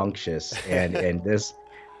rambunctious. And this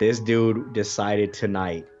dude decided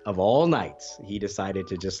tonight, of all nights, he decided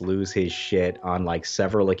to just lose his shit on like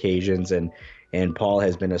several occasions. And Paul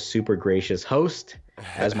has been a super gracious host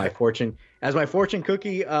as my fortune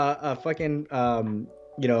cookie. Fucking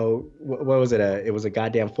what was it? It was a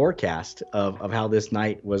goddamn forecast of how this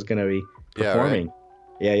night was gonna be performing.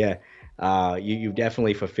 Yeah. You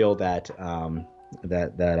definitely fulfilled that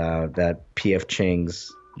PF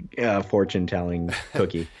Chang's fortune telling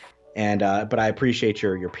cookie. And but I appreciate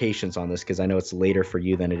your patience on this, because I know it's later for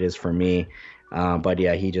you than it is for me. But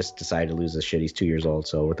yeah, he just decided to lose his shit. He's 2 years old,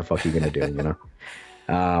 so what the fuck are you gonna do,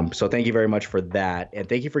 So thank you very much for that, and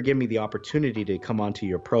thank you for giving me the opportunity to come onto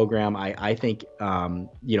your program. I think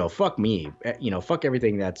fuck me, fuck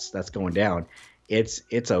everything that's going down.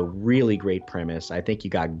 It's a really great premise. I think you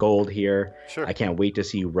got gold here. Sure. I can't wait to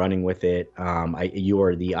see you running with it. You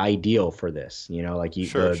are the ideal for this.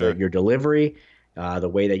 Your delivery. the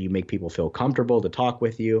way that you make people feel comfortable to talk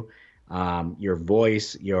with you, your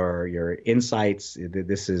voice, your insights.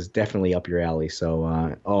 This is definitely up your alley.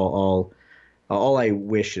 So all I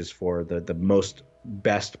wish is for the most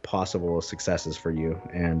best possible successes for you.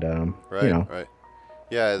 And Right, right.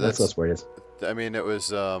 Yeah, that's where it is. I mean, it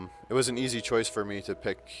was an easy choice for me to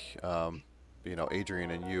pick,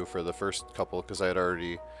 Adrian and you for the first couple because I had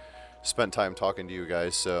already spent time talking to you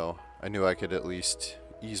guys, so I knew I could at least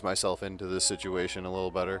ease myself into this situation a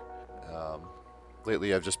little better.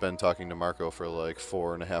 Lately, I've just been talking to Marco for like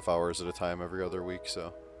 4.5 hours at a time every other week,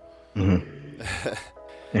 so. Mm-hmm.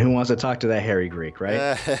 And who wants to talk to that hairy Greek, right?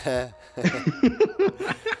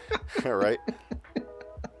 All right.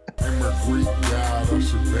 I'm a Greek god, I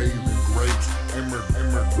should bathe in grapes. I'm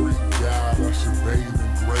a Greek god, I should bathe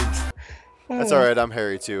in grapes. That's all right. I'm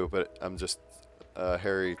Harry too, but I'm just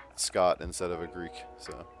Harry Scott instead of a Greek.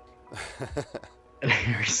 So.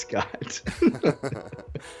 Harry Scott.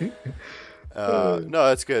 No,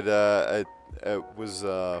 that's good. It was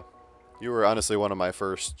you were honestly one of my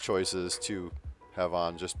first choices to have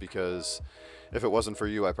on, just because if it wasn't for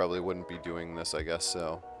you, I probably wouldn't be doing this, I guess.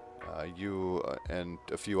 So you and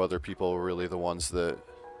a few other people were really the ones that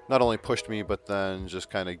not only pushed me, but then just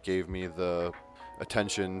kind of gave me the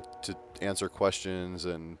attention to answer questions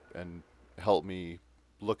and help me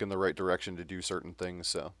look in the right direction to do certain things.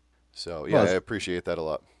 So yeah, Well, I appreciate that a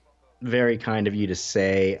lot. Very kind of you to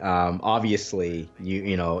say. Obviously,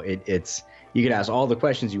 it's you can ask all the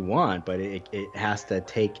questions you want, but it has to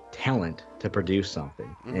take talent to produce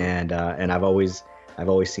something. Mm-hmm. And I've always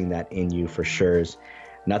seen that in you for sure.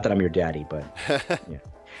 Not that I'm your daddy, but yeah.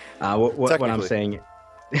 What I'm saying,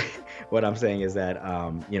 what I'm saying is that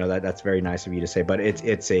that's very nice of you to say. But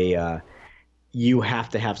it's you have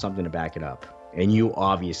to have something to back it up, and you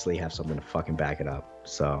obviously have something to fucking back it up.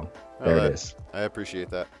 So there it is. I appreciate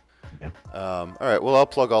that. Yeah. All right. Well, I'll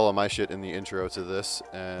plug all of my shit in the intro to this,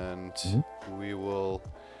 and we will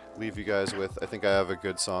leave you guys with. I think I have a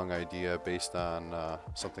good song idea based on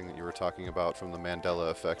something that you were talking about from the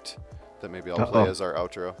Mandela Effect that maybe I'll play as our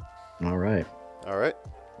outro. All right. All right.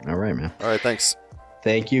 All right, man. All right. Thanks.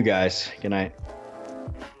 Thank you, guys. Good night.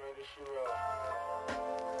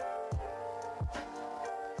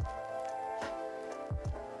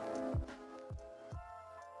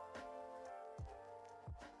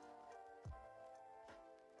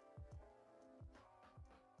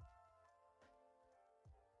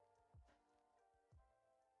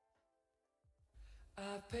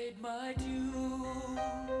 I've paid my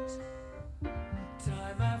dues,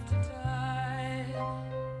 time after time.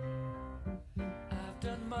 I've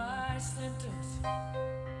done my sentence,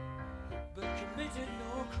 but committed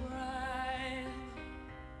no crime.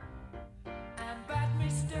 And bad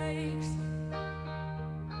mistakes,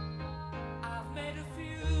 I've made a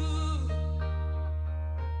few.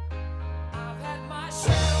 I've had my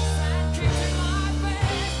share of sand kicked in my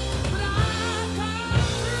face, but I've come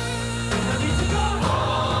through. I need to go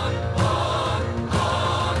on,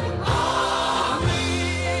 We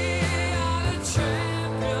are the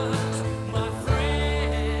champions, my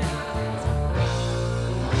friends,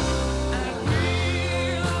 and we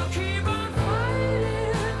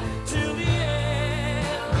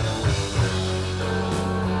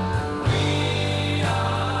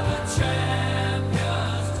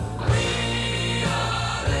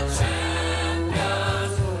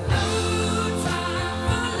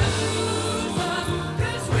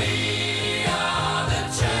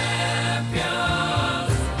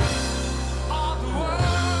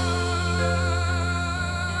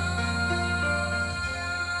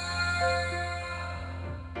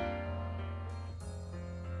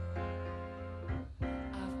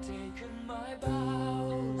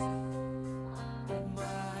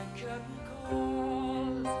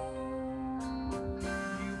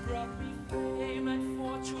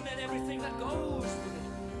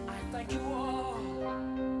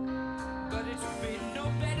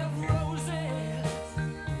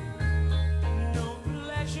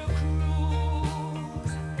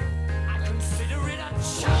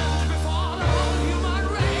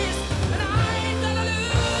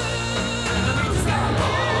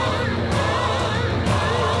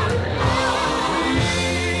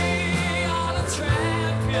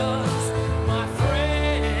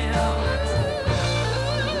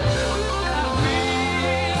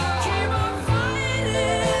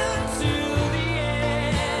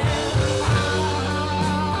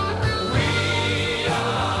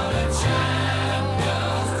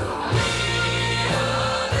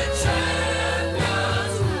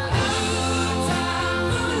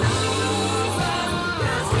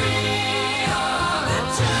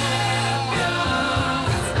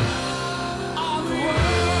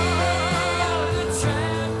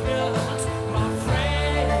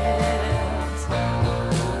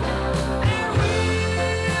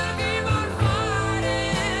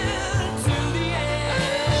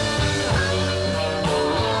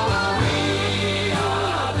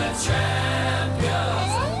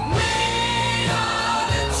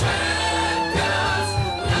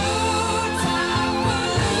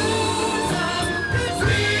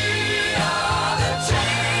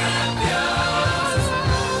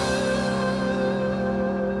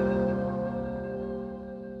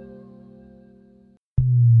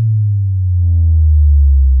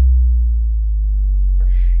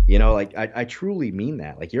like I truly mean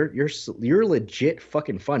that. Like you're legit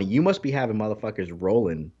fucking funny. You must be having motherfuckers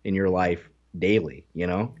rolling in your life daily,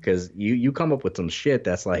 because you come up with some shit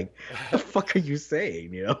that's like, the fuck are you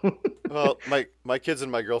saying, Well, my kids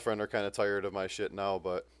and my girlfriend are kind of tired of my shit now,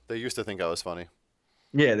 but they used to think I was funny.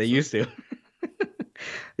 Yeah, they used to.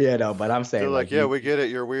 Yeah, no, but I'm saying They're like, yeah, we get it.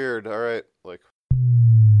 You're weird. All right, like.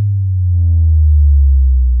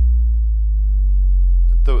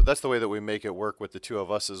 That's the way that we make it work with the two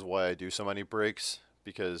of us is why I do so many breaks,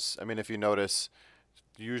 because I mean, if you notice,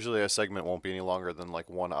 usually a segment won't be any longer than like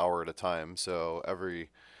 1 hour at a time. So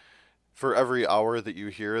for every hour that you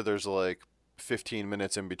hear, there's like 15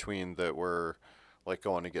 minutes in between that we're like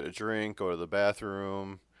going to get a drink, go to the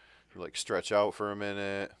bathroom, like stretch out for a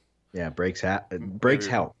minute. Yeah, breaks help.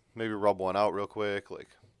 Maybe rub one out real quick, like.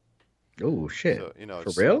 Oh shit! So,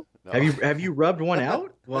 for real? No. Have you rubbed one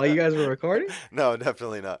out while you guys were recording? No,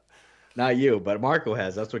 definitely not. Not you, but Marco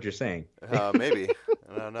has. That's what you're saying. Maybe.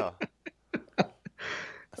 I don't know.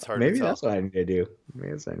 It's hard Maybe to tell. that's what I need to do.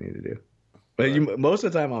 Maybe that's what I need to do. But most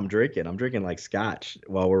of the time I'm drinking. I'm drinking like scotch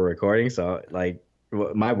while we're recording. So like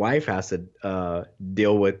my wife has to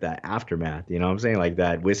deal with that aftermath. You know what I'm saying? Like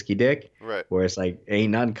that whiskey dick. Right. Where it's like,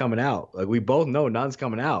 ain't nothing coming out. Like we both know nothing's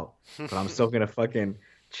coming out. But I'm still going to fucking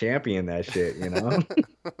champion that shit, Yeah.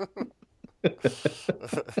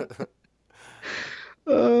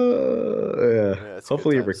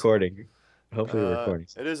 Hopefully you're recording. Hopefully you're recording.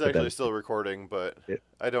 It is actually still recording, but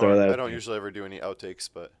I don't usually ever do any outtakes,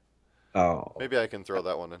 but maybe I can throw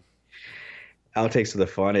that one in. Outtakes are the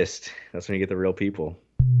funnest. That's when you get the real people.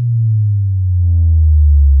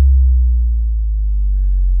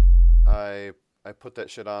 I put that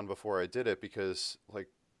shit on before I did it because like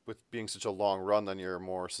with being such a long run, then you're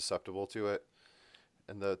more susceptible to it.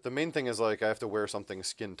 And the main thing is like I have to wear something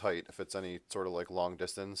skin tight if it's any sort of like long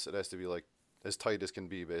distance. It has to be like as tight as can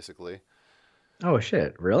be, basically. Oh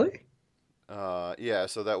shit! Really? Yeah.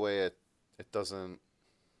 So that way it doesn't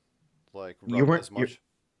like rub as much.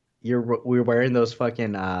 We're wearing those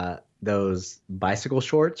fucking those bicycle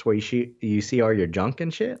shorts where you see all your junk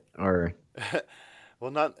and shit, or? Well,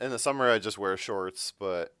 not in the summer. I just wear shorts,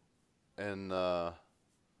 but in the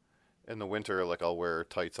winter, like I'll wear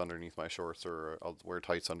tights underneath my shorts, or I'll wear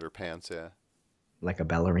tights under pants. Yeah. Like a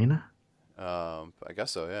ballerina. I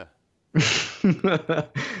guess so. Yeah.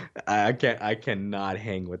 I cannot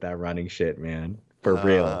hang with that running shit, man. For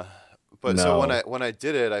real. But no. So when I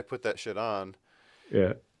did it, I put that shit on.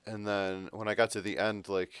 Yeah. And then when I got to the end,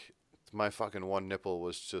 like my fucking one nipple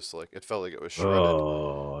was just like it felt like it was shredded.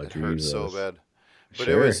 Oh, it hurt so bad. But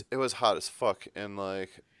sure. it was hot as fuck, and like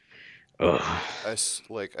I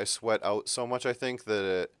sweat out so much, I think, that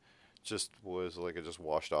it just was like it just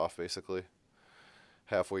washed off basically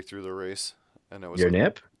halfway through the race. And it was your like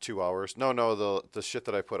nip? 2 hours. No, the shit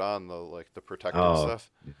that I put on, the protective stuff.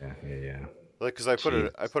 Yeah. Like, cause I put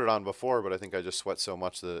it on before, but I think I just sweat so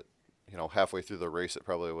much that, halfway through the race, it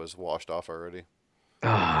probably was washed off already.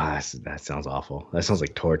 Ah, that sounds awful. That sounds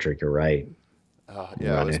like torture. You're right.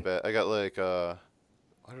 Yeah, it was bad. I got like that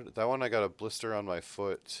one. I got a blister on my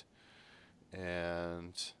foot,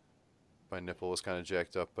 and my nipple was kind of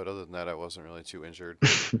jacked up. But other than that, I wasn't really too injured.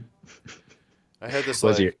 I had this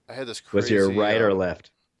crazy. Was your right or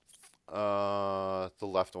left? The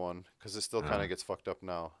left one, because it still kind of gets fucked up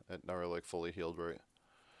now. It never like fully healed right.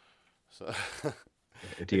 So.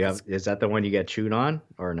 Is that the one you get chewed on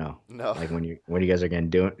or no? No. Like when you guys are getting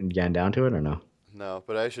down to it or no? No,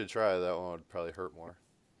 but I should try. That one would probably hurt more.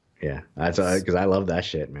 Yeah, that's because I love that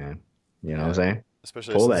shit, man. You know what I'm saying?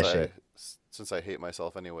 Especially since I hate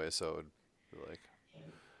myself anyway, so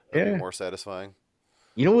it'd be more satisfying.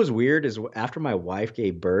 You know what's weird is after my wife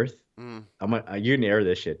gave birth, you can air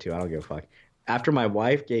this shit too. I don't give a fuck. After my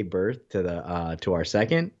wife gave birth to our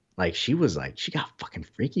second, like she got fucking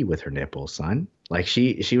freaky with her nipples, son. Like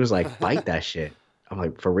she was like, bite that shit. I'm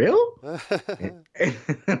like, for real? and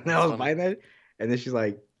I was biting that, and then she's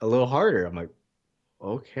like, a little harder. I'm like,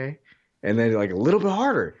 okay. And then like a little bit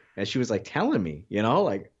harder, and she was like telling me,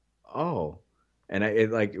 like, oh, and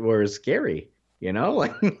it like was scary.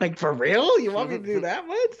 Like for real? You want me to do that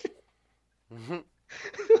much?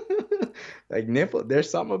 Like nipple, there's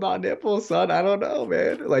something about nipples, son. I don't know,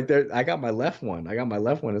 man. Like I got my left one.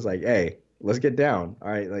 It's like, hey, let's get down. All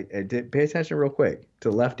right, like pay attention real quick to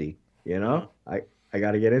the lefty. I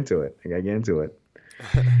got to get into it. I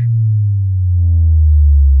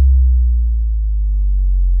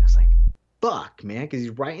was like, fuck, man, because he's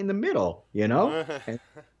right in the middle,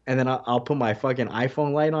 And then I'll put my fucking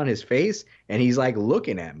iPhone light on his face, and he's like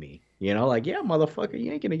looking at me, like, yeah, motherfucker,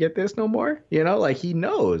 you ain't gonna get this no more, like he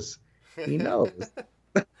knows.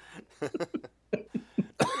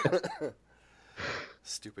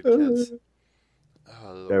 Stupid kids.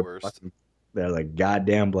 Oh, they're the They're worst. they're like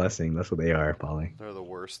goddamn blessing. That's what they are, Polly. They're the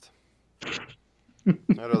worst. I'd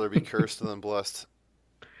rather be cursed than blessed.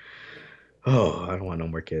 Oh, I don't want no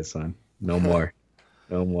more kids, son. No more.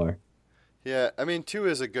 No more. Yeah, I mean, 2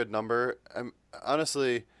 is a good number.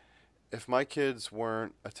 Honestly, if my kids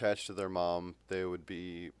weren't attached to their mom, they would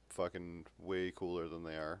be fucking way cooler than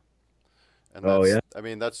they are. And that's, Oh, yeah? I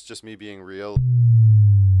mean, that's just me being real.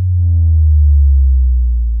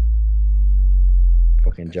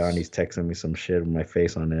 Fucking Johnny's texting me some shit with my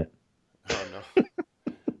face on it. Oh no.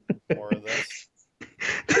 More of this.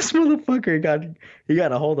 This motherfucker he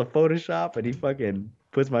got a hold of Photoshop and he fucking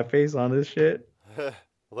puts my face on this shit.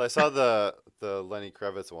 Well, I saw the Lenny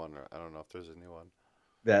Kravitz one. I don't know if there's a new one.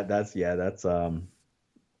 That's 100%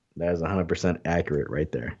 accurate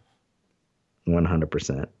right there.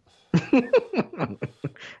 100%. I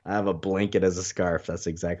have a blanket as a scarf. That's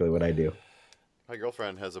exactly what I do. My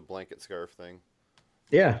girlfriend has a blanket scarf thing,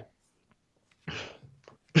 Yeah.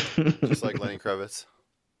 just like Lenny Kravitz.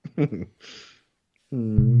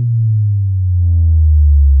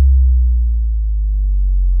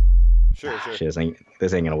 Sure. Shit,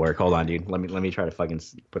 this ain't gonna work. Hold on, dude. Let me try to fucking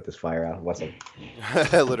put this fire out. What's it?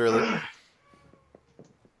 Literally.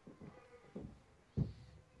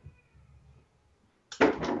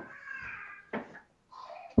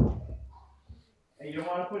 Hey, you don't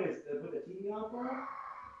want to put the TV on for him?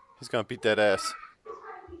 He's gonna beat that ass.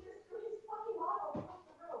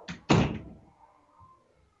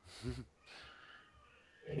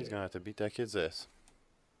 He's gonna have to beat that kid's ass.